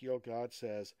Ezekiel, God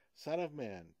says, "Son of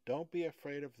man, don't be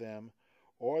afraid of them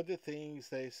or the things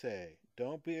they say.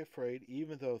 Don't be afraid,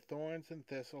 even though thorns and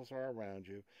thistles are around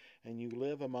you, and you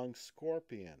live among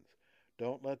scorpions.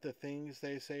 Don't let the things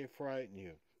they say frighten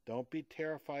you. Don't be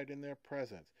terrified in their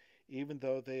presence, even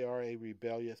though they are a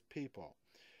rebellious people."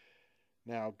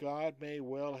 Now, God may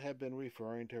well have been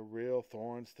referring to real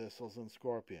thorns, thistles, and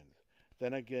scorpions.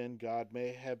 Then again, God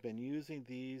may have been using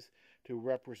these to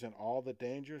represent all the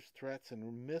dangers, threats,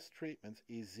 and mistreatments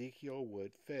Ezekiel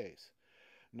would face.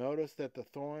 Notice that the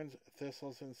thorns,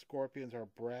 thistles, and scorpions are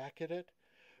bracketed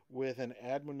with an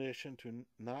admonition to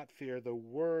not fear the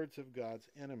words of God's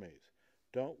enemies.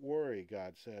 Don't worry,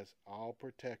 God says, I'll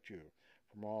protect you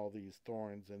from all these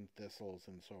thorns and thistles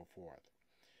and so forth.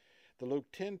 The Luke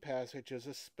 10 passage is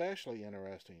especially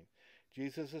interesting.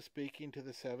 Jesus is speaking to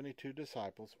the 72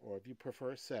 disciples, or if you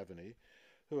prefer 70,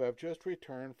 who have just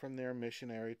returned from their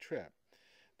missionary trip.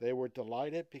 They were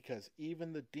delighted because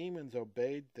even the demons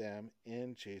obeyed them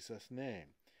in Jesus' name.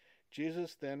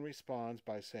 Jesus then responds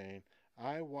by saying,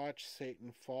 I watched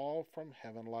Satan fall from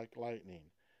heaven like lightning.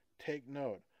 Take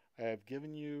note, I have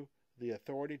given you the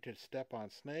authority to step on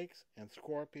snakes and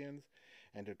scorpions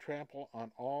and to trample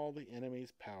on all the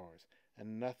enemy's powers,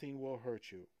 and nothing will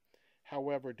hurt you.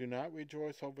 However, do not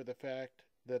rejoice over the fact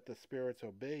that the spirits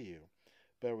obey you,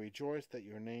 but rejoice that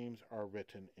your names are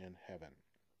written in heaven.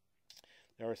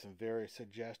 There are some very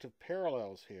suggestive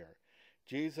parallels here.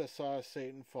 Jesus saw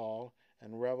Satan fall,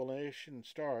 and Revelation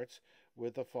starts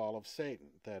with the fall of Satan,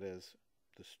 that is,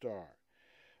 the star.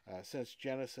 Since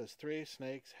Genesis 3,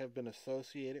 snakes have been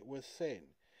associated with Satan.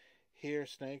 Here,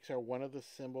 snakes are one of the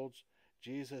symbols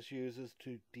Jesus uses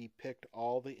to depict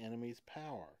all the enemy's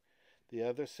power. The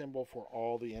other symbol for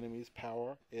all the enemy's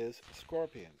power is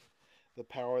scorpions. The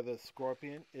power of the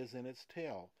scorpion is in its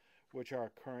tail, which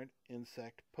our current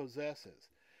insect possesses.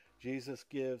 Jesus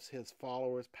gives his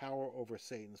followers power over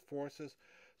Satan's forces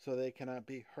so they cannot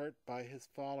be hurt by his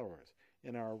followers.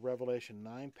 In our Revelation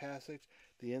 9 passage,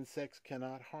 the insects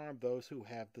cannot harm those who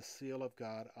have the seal of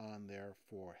God on their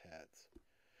foreheads.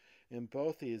 In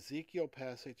both the Ezekiel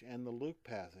passage and the Luke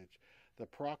passage, the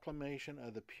proclamation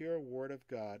of the pure Word of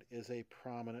God is a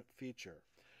prominent feature.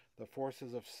 The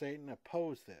forces of Satan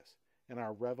oppose this. In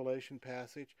our Revelation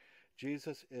passage,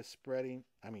 Satan is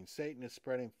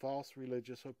spreading false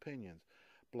religious opinions,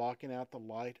 blocking out the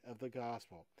light of the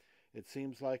gospel. It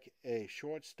seems like a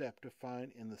short step to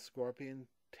find in the scorpion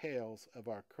tails of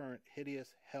our current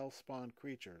hideous hell-spawned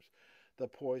creatures the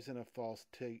poison of false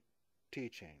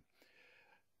teaching.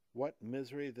 What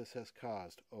misery this has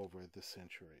caused over the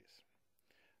centuries.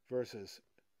 Verses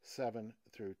 7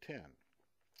 through 10.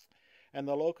 And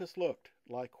the locusts looked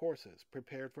like horses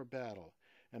prepared for battle,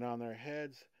 and on their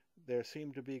heads there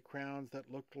seemed to be crowns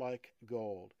that looked like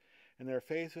gold, and their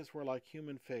faces were like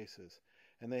human faces,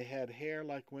 and they had hair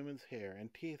like women's hair,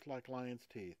 and teeth like lions'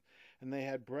 teeth, and they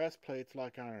had breastplates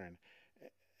like iron,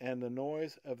 and the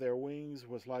noise of their wings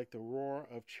was like the roar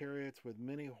of chariots with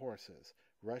many horses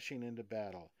rushing into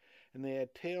battle. And they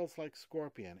had tails like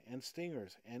scorpion, and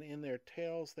stingers, and in their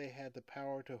tails they had the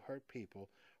power to hurt people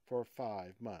for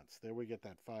 5 months. There we get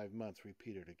that 5 months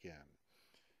repeated again.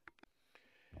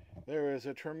 There is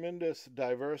a tremendous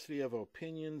diversity of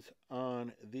opinions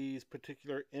on these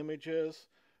particular images,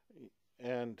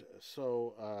 and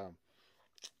so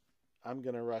I'm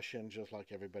going to rush in just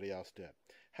like everybody else did.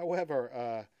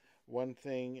 However, one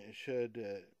thing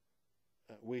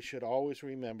we should always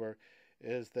remember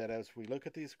is that as we look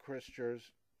at these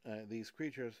creatures,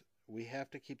 we have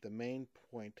to keep the main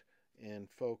point in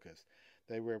focus.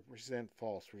 They represent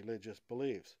false religious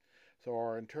beliefs. So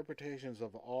our interpretations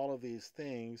of all of these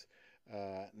things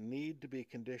need to be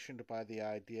conditioned by the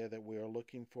idea that we are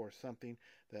looking for something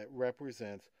that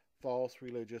represents false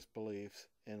religious beliefs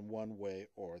in one way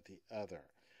or the other.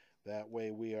 That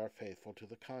way we are faithful to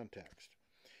the context.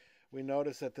 We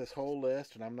notice that this whole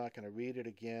list, and I'm not going to read it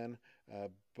again,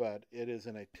 but it is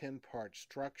in a 10-part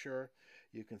structure.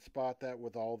 You can spot that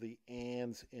with all the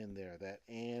ands in there. That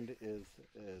and is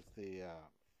the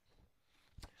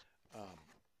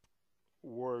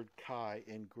word kai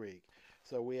in Greek.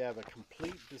 So we have a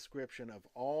complete description of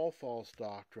all false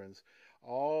doctrines,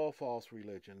 all false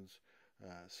religions,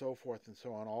 so forth and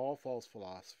so on, all false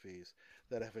philosophies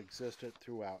that have existed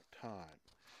throughout time.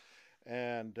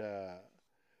 And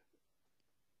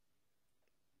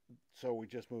so we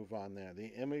just move on there.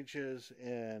 The images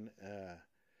in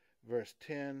verse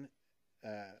 10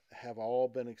 have all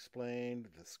been explained,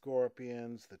 the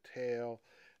scorpions, the tail,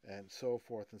 and so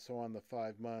forth and so on, the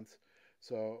 5 months.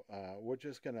 So we're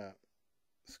just going to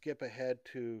skip ahead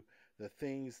to the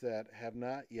things that have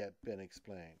not yet been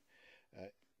explained.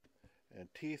 And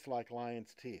teeth like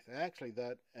lion's teeth. Actually,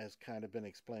 that has kind of been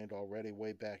explained already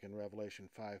way back in Revelation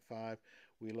 5:5.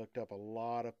 We looked up a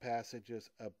lot of passages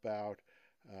about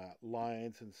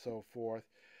lions and so forth.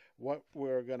 What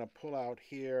we're going to pull out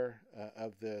here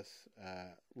of this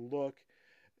look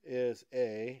is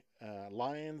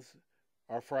lions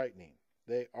are frightening.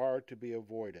 They are to be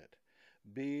avoided.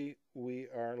 B, we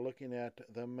are looking at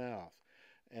the mouth,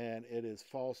 and it is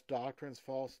false doctrines.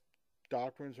 False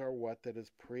doctrines are what that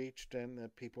is preached and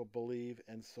that people believe,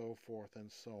 and so forth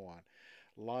and so on.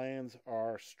 Lions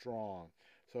are strong,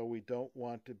 so we don't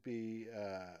want to be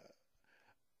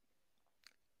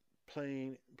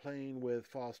playing with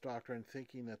false doctrine,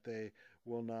 thinking that they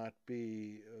will not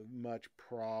be much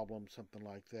problem, something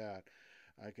like that.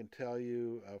 I can tell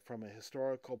you from a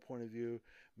historical point of view,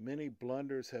 many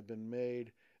blunders have been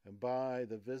made by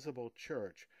the visible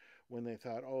church when they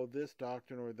thought, oh, this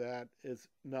doctrine or that is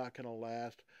not going to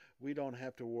last. We don't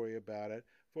have to worry about it.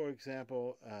 For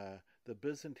example, the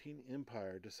Byzantine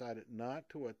Empire decided not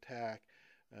to attack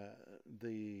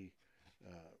the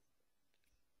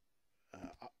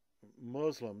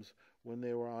Muslims when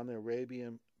they were on the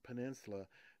Arabian Peninsula,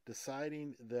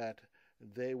 deciding that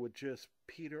they would just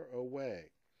peter away.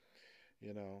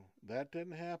 You know, that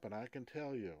didn't happen, I can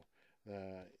tell you.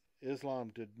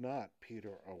 Islam did not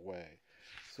peter away.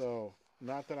 So,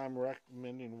 not that I'm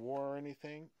recommending war or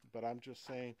anything, but I'm just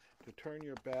saying to turn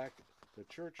your back. The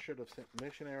church should have sent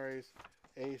missionaries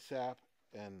ASAP,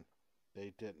 and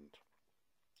they didn't.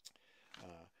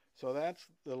 So that's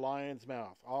the lion's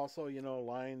mouth. Also, you know,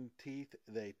 lion teeth,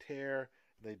 they tear,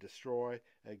 they destroy.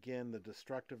 Again, the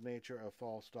destructive nature of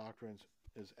false doctrines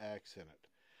is accented.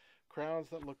 Crowns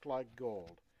that look like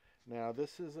gold. Now,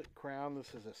 this is a crown.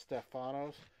 This is a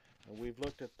Stephanos. And we've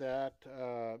looked at that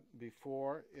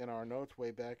before in our notes way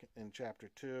back in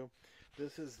chapter 2.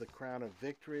 This is the crown of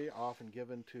victory, often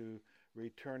given to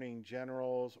returning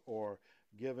generals or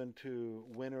given to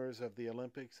winners of the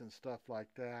Olympics and stuff like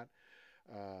that.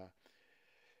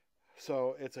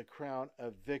 So it's a crown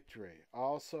of victory.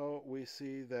 Also, we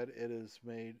see that it is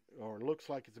made, or looks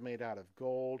like it's made out of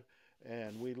gold.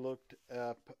 And we looked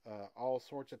up all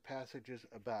sorts of passages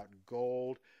about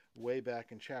gold way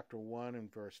back in chapter 1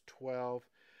 and verse 12.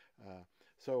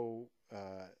 So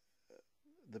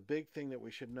the big thing that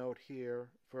we should note here,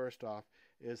 first off,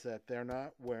 is that they're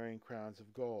not wearing crowns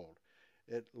of gold.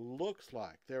 It looks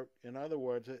like, in other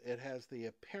words, it has the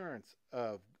appearance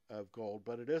of gold,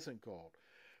 but it isn't gold.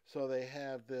 So they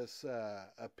have this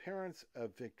appearance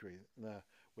of victory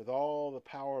with all the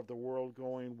power of the world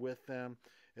going with them.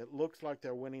 It looks like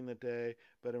they're winning the day,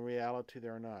 but in reality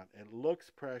they're not. It looks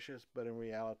precious, but in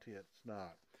reality it's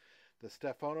not. The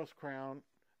Stephanos crown,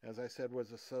 as I said,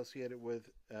 was associated with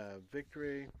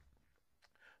victory.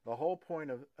 The whole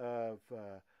point of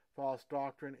false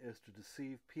doctrine is to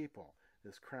deceive people.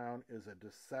 This crown is a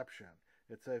deception.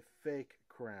 It's a fake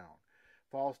crown.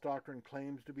 False doctrine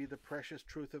claims to be the precious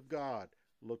truth of God.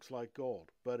 Looks like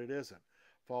gold, but it isn't.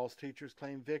 False teachers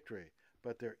claim victory,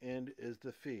 but their end is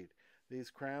defeat. These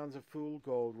crowns of fool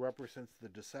gold represents the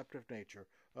deceptive nature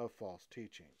of false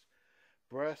teachings.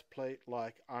 Breastplate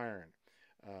like iron.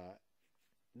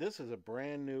 This is a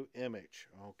brand new image,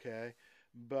 okay?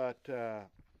 But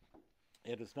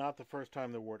it is not the first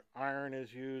time the word iron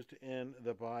is used in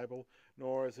the Bible,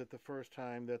 nor is it the first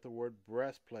time that the word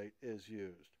breastplate is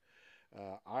used.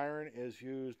 Iron is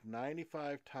used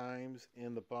 95 times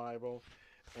in the Bible,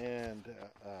 and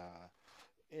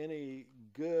any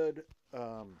good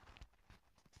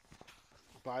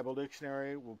Bible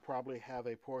dictionary will probably have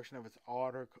a portion of its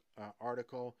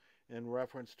article in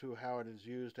reference to how it is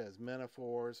used as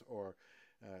metaphors or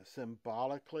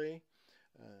symbolically.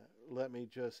 Let me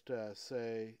just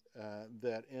say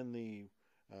that in the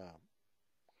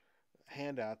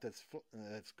handout that's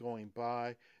going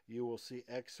by, you will see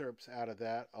excerpts out of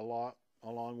that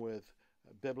along with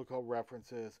biblical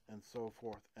references and so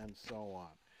forth and so on.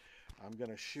 I'm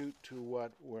going to shoot to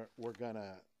what we're going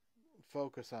to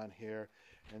focus on here,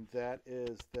 and that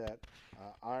is that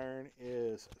iron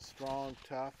is strong,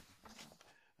 tough,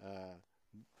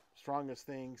 strongest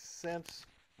thing since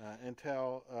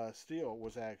until steel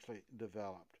was actually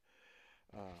developed.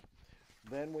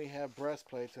 Then we have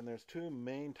breastplates, and there's two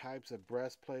main types of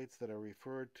breastplates that are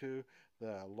referred to.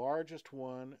 The largest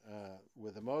one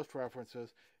with the most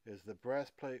references is the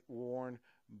breastplate worn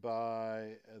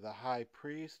by the high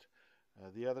priest.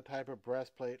 The other type of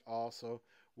breastplate also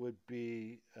would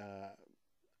be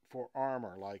for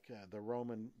armor, like the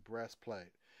Roman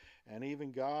breastplate. And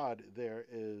even God there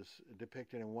is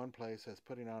depicted in one place as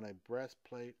putting on a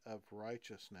breastplate of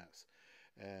righteousness.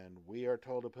 And we are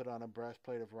told to put on a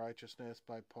breastplate of righteousness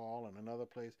by Paul. In another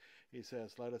place, he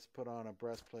says, let us put on a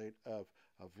breastplate of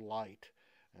light,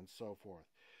 and so forth.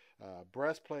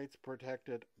 Breastplates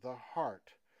protected the heart,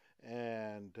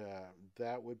 and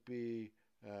that would be,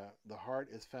 the heart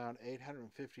is found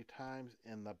 850 times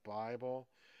in the Bible.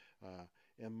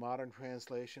 In modern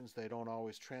translations, they don't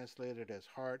always translate it as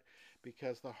heart,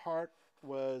 because the heart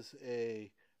was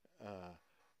a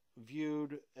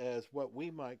viewed as what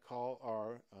we might call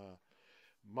our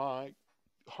mind,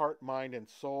 heart, mind, and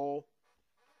soul.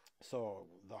 So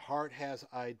the heart has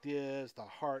ideas, the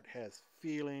heart has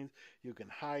feelings. You can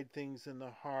hide things in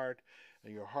the heart,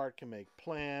 and your heart can make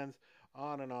plans,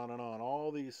 on and on and on,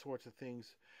 all these sorts of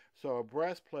things. So a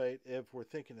breastplate, if we're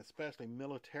thinking especially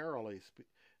militarily,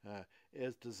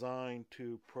 is designed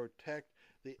to protect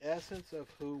the essence of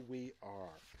who we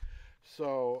are.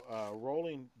 So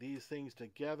rolling these things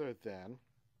together then,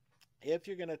 if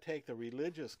you're going to take the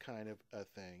religious kind of a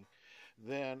thing,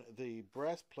 then the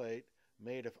breastplate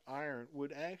made of iron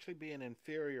would actually be an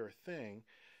inferior thing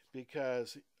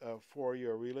because for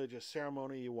your religious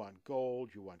ceremony you want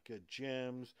gold, you want good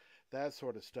gems, that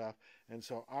sort of stuff. And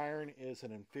so iron is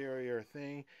an inferior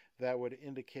thing that would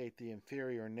indicate the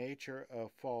inferior nature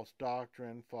of false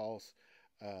doctrine, false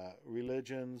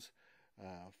religions,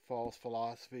 false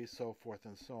philosophy, so forth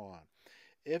and so on.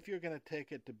 If you're going to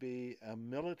take it to be a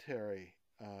military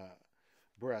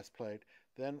breastplate,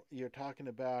 then you're talking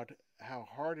about how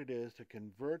hard it is to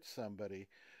convert somebody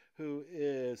who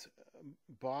is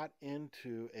bought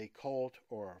into a cult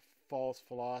or a false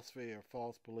philosophy or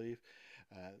false belief.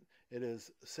 It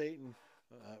is Satan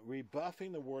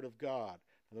rebuffing the Word of God.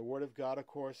 The Word of God, of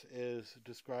course, is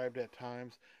described at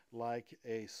times like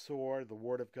a sword. The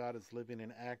Word of God is living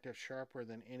and active, sharper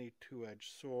than any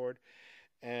two-edged sword.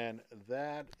 And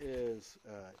that is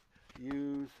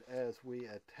used as we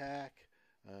attack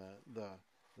the,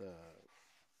 the,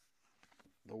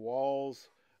 the walls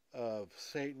of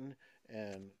Satan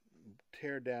and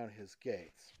tear down his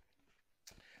gates.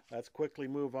 Let's quickly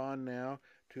move on now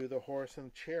to the horse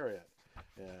and chariot.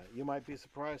 You might be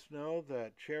surprised to know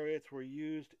that chariots were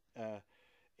used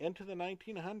into the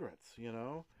 1900s,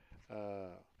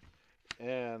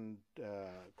 and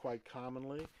quite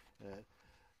commonly.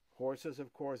 Horses,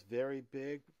 of course, very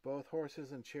big. Both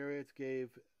horses and chariots gave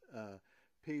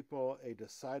people a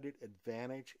decided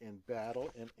advantage in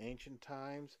battle in ancient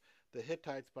times. The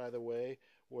Hittites, by the way,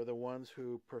 were the ones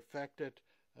who perfected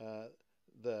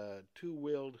the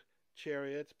two-wheeled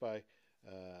chariots by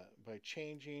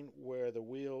changing where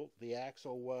the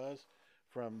axle was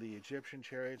from the Egyptian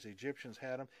chariots. The Egyptians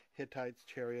had them. Hittites'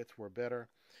 chariots were better.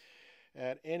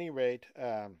 At any rate,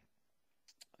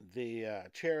 the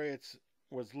chariots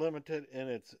was limited in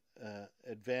its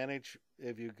advantage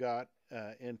if you got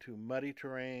into muddy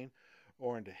terrain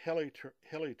or into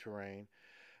hilly terrain.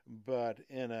 But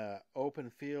in an open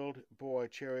field, boy,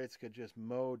 chariots could just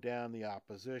mow down the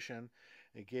opposition.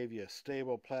 It gave you a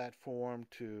stable platform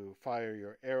to fire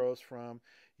your arrows from.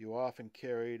 You often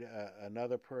carried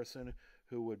another person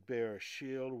who would bear a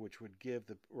shield, which would give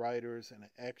the riders an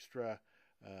extra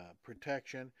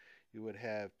protection. You would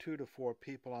have 2 to 4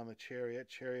 people on the chariot.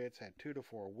 Chariots had 2 to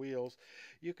 4 wheels.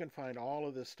 You can find all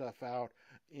of this stuff out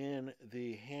in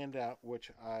the handout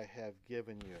which I have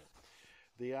given you.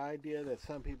 The idea that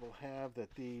some people have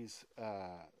that these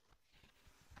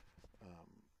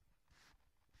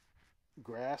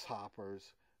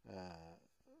grasshoppers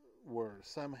were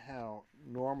somehow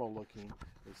normal looking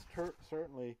is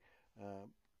certainly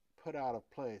put out of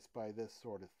place by this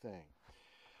sort of thing.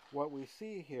 What we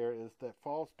see here is that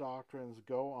false doctrines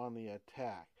go on the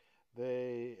attack.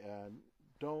 They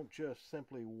don't just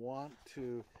simply want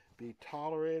to be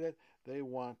tolerated, they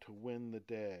want to win the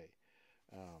day.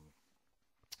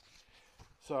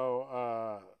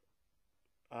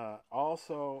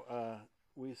 Also,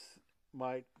 we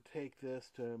might take this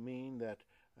to mean that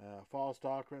false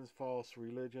doctrines, false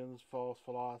religions, false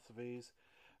philosophies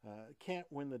can't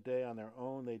win the day on their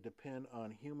own. They depend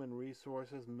on human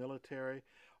resources, military,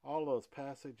 all those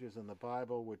passages in the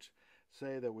Bible which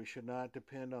say that we should not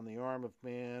depend on the arm of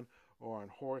man or on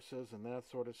horses and that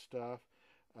sort of stuff,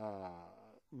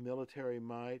 military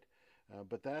might.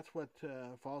 But that's what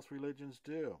false religions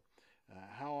do.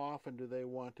 How often do they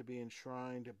want to be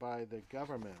enshrined by the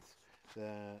governments?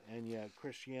 And yet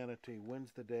Christianity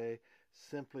wins the day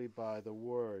simply by the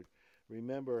word.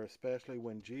 Remember, especially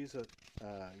when Jesus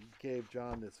gave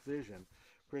John this vision,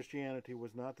 Christianity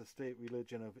was not the state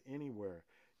religion of anywhere,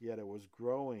 yet it was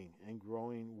growing and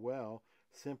growing well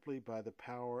simply by the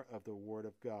power of the Word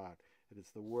of God. It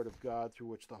is the Word of God through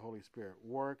which the Holy Spirit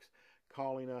works,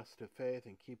 calling us to faith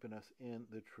and keeping us in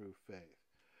the true faith.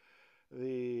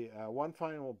 The one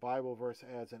final Bible verse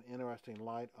adds an interesting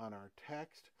light on our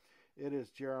text. It is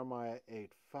Jeremiah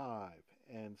 8:5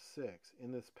 and 6.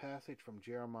 In this passage from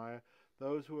Jeremiah,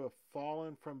 those who have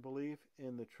fallen from belief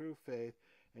in the true faith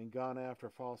and gone after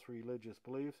false religious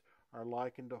beliefs are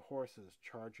likened to horses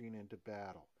charging into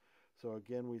battle. So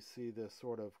again, we see this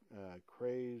sort of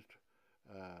crazed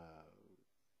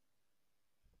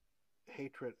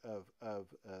hatred of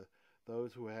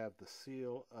those who have the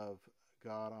seal of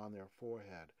God on their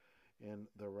forehead in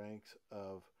the ranks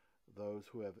of those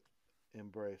who have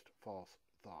embraced false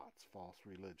thoughts, false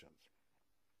religions.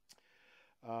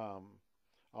 Um,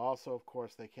 Also, of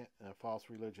course, they can't. False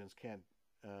religions can't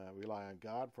rely on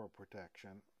God for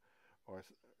protection or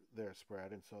their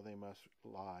spread, and so they must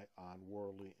rely on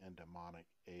worldly and demonic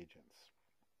agents.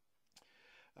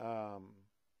 Um,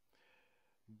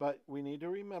 but we need to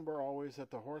remember always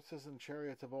that the horses and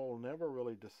chariots of old never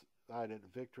really decided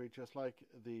victory, just like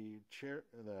the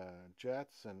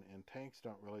jets and tanks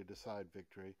don't really decide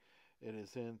victory. It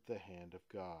is in the hand of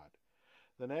God.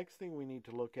 The next thing we need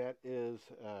to look at is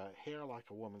hair like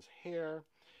a woman's hair.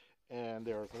 And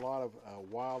there's a lot of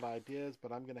wild ideas,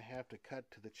 but I'm going to have to cut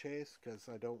to the chase because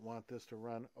I don't want this to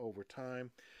run over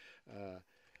time.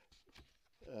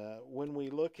 When we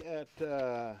look at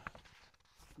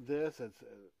this, it's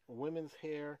women's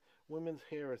hair. Women's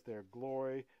hair is their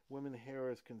glory. Women's hair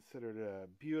is considered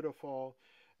beautiful,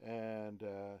 and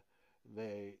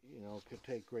they, could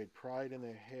take great pride in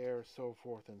their hair, so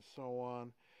forth and so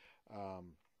on. Um,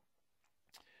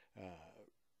 uh,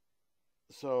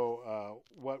 So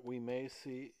what we may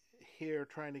see here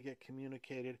trying to get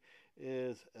communicated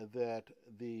is that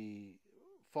the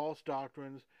false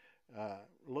doctrines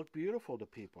look beautiful to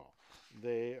people.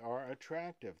 They are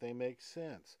attractive. They make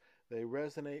sense. They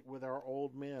resonate with our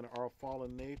old men, our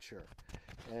fallen nature.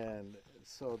 And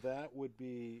so that would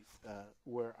be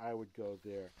where I would go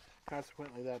there.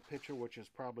 Consequently, that picture, which has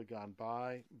probably gone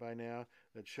by now,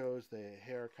 that shows the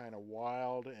hair kind of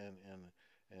wild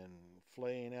and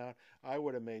flaying out. I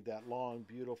would have made that long,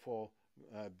 beautiful,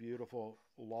 beautiful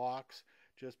locks,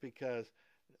 just because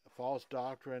false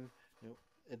doctrine,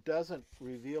 it doesn't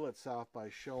reveal itself by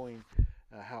showing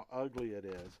how ugly it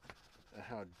is,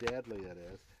 how deadly it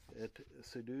is. It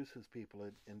seduces people.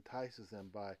 It entices them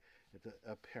by its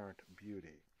apparent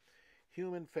beauty.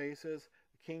 Human faces,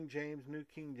 King James, New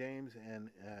King James, and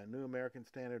New American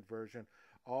Standard Version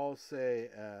all say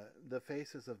the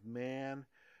faces of man.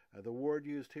 The word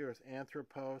used here is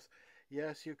anthropos.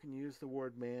 Yes, you can use the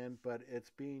word man, but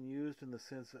it's being used in the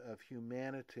sense of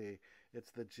humanity.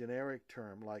 It's the generic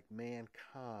term, like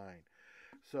mankind.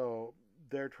 So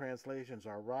their translations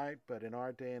are right, but in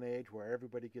our day and age, where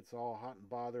everybody gets all hot and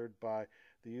bothered by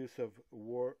the use of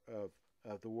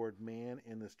the word man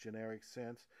in this generic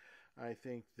sense, I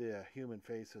think the human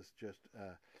faces just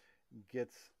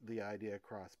gets the idea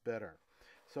across better.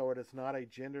 So it is not a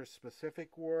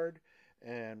gender-specific word,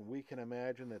 and we can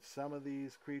imagine that some of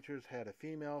these creatures had a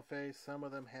female face, some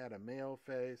of them had a male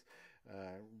face,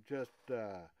 just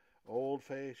old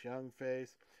face, young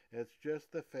face. It's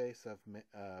just the face of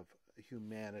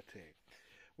humanity,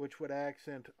 which would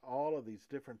accent all of these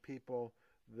different people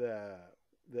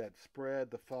that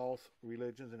spread the false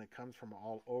religions, and it comes from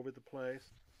all over the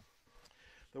place.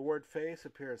 The word face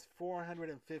appears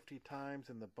 450 times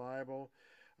in the Bible,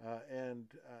 and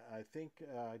I think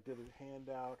I did a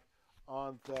handout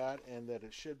on that, and that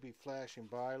it should be flashing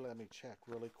by. Let me check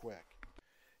really quick.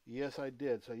 Yes, I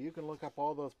did. So you can look up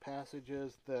all those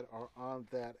passages that are on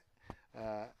that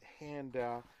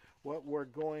handout. What we're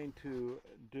going to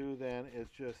do then is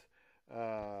just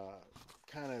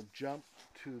kind of jump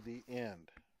to the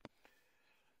end.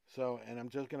 So, and I'm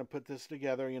just going to put this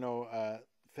together,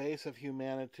 face of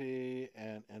humanity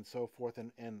and so forth.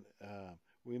 And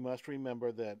we must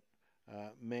remember that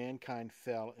mankind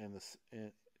fell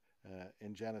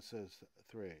in Genesis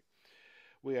 3.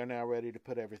 We are now ready to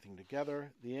put everything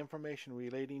together. The information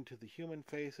relating to the human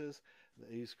faces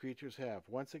these creatures have.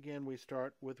 Once again, we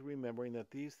start with remembering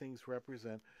that these things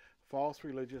represent false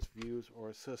religious views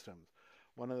or systems.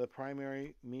 One of the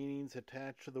primary meanings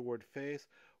attached to the word face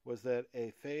was that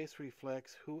a face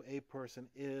reflects who a person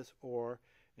is, or,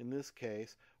 in this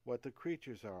case, what the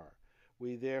creatures are.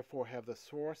 We therefore have the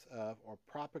source of, or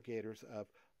propagators of,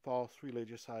 false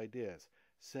religious ideas,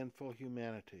 sinful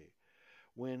humanity.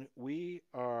 When we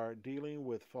are dealing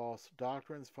with false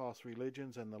doctrines, false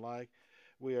religions, and the like,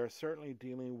 we are certainly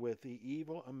dealing with the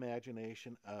evil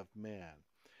imagination of man.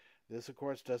 This, of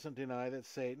course, doesn't deny that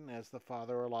Satan, as the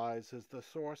father of lies, is the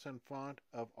source and font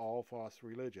of all false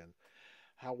religion.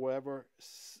 However,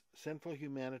 sinful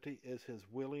humanity is his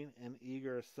willing and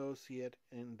eager associate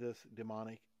in this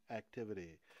demonic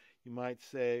activity. You might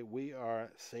say we are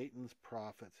Satan's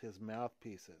prophets, his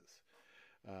mouthpieces.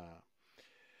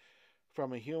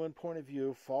 From a human point of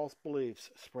view, false beliefs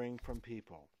spring from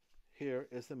people. Here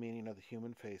is the meaning of the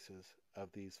human faces of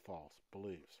these false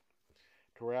beliefs.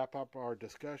 To wrap up our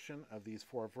discussion of these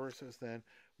 4 verses, then,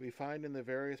 we find in the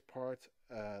various parts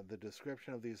the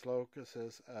description of these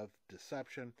locuses of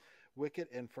deception, wicked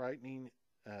and frightening,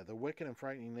 the wicked and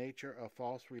frightening nature of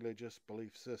false religious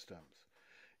belief systems.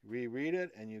 Reread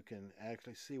it, and you can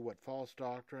actually see what false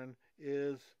doctrine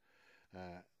is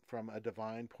from a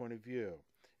divine point of view.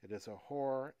 It is a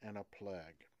horror and a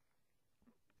plague.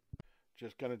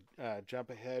 Just going to jump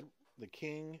ahead. The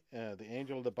king, the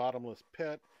angel of the bottomless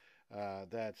pit,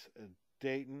 that's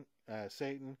Satan,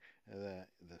 the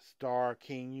star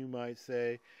king, you might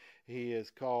say. He is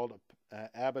called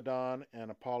Abaddon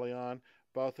and Apollyon.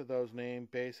 Both of those names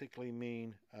basically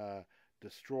mean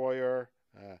destroyer,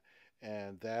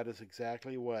 and that is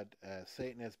exactly what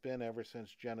Satan has been ever since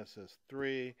Genesis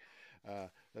 3.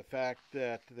 The fact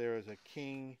that there is a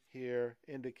king here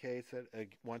indicates that,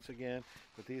 once again,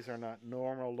 that these are not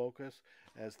normal locusts,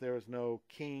 as there is no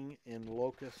king in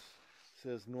locusts.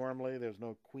 Says normally there's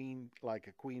no queen like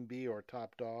a queen bee or a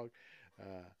top dog.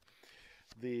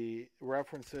 The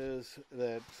references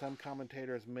that some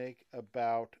commentators make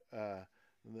about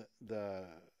the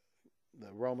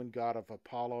Roman god of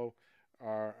Apollo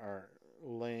are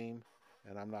lame,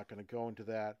 and I'm not going to go into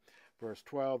that. Verse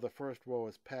 12, the first woe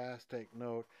is past. Take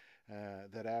note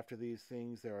that after these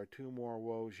things there are two more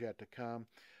woes yet to come.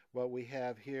 What we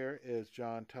have here is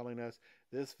John telling us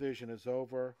this vision is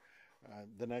over.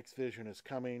 The next vision is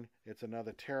coming. It's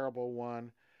another terrible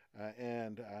one.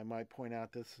 And I might point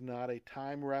out this is not a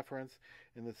time reference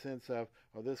in the sense of,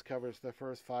 oh, this covers the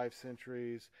first 5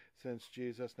 centuries since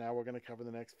Jesus. Now we're going to cover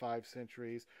the next 5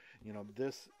 centuries. You know,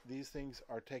 these things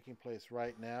are taking place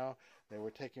right now. They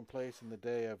were taking place in the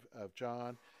day of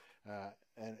John.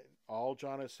 And all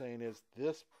John is saying is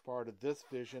this part of this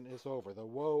vision is over. The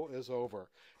woe is over.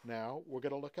 Now we're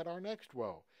going to look at our next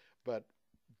woe. But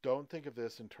don't think of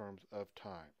this in terms of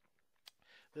time.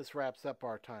 This wraps up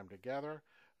our time together.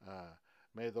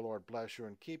 May the Lord bless you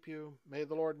and keep you. May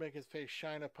the Lord make his face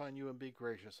shine upon you and be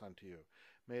gracious unto you.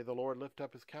 May the Lord lift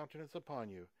up his countenance upon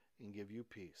you and give you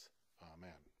peace.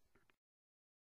 Amen.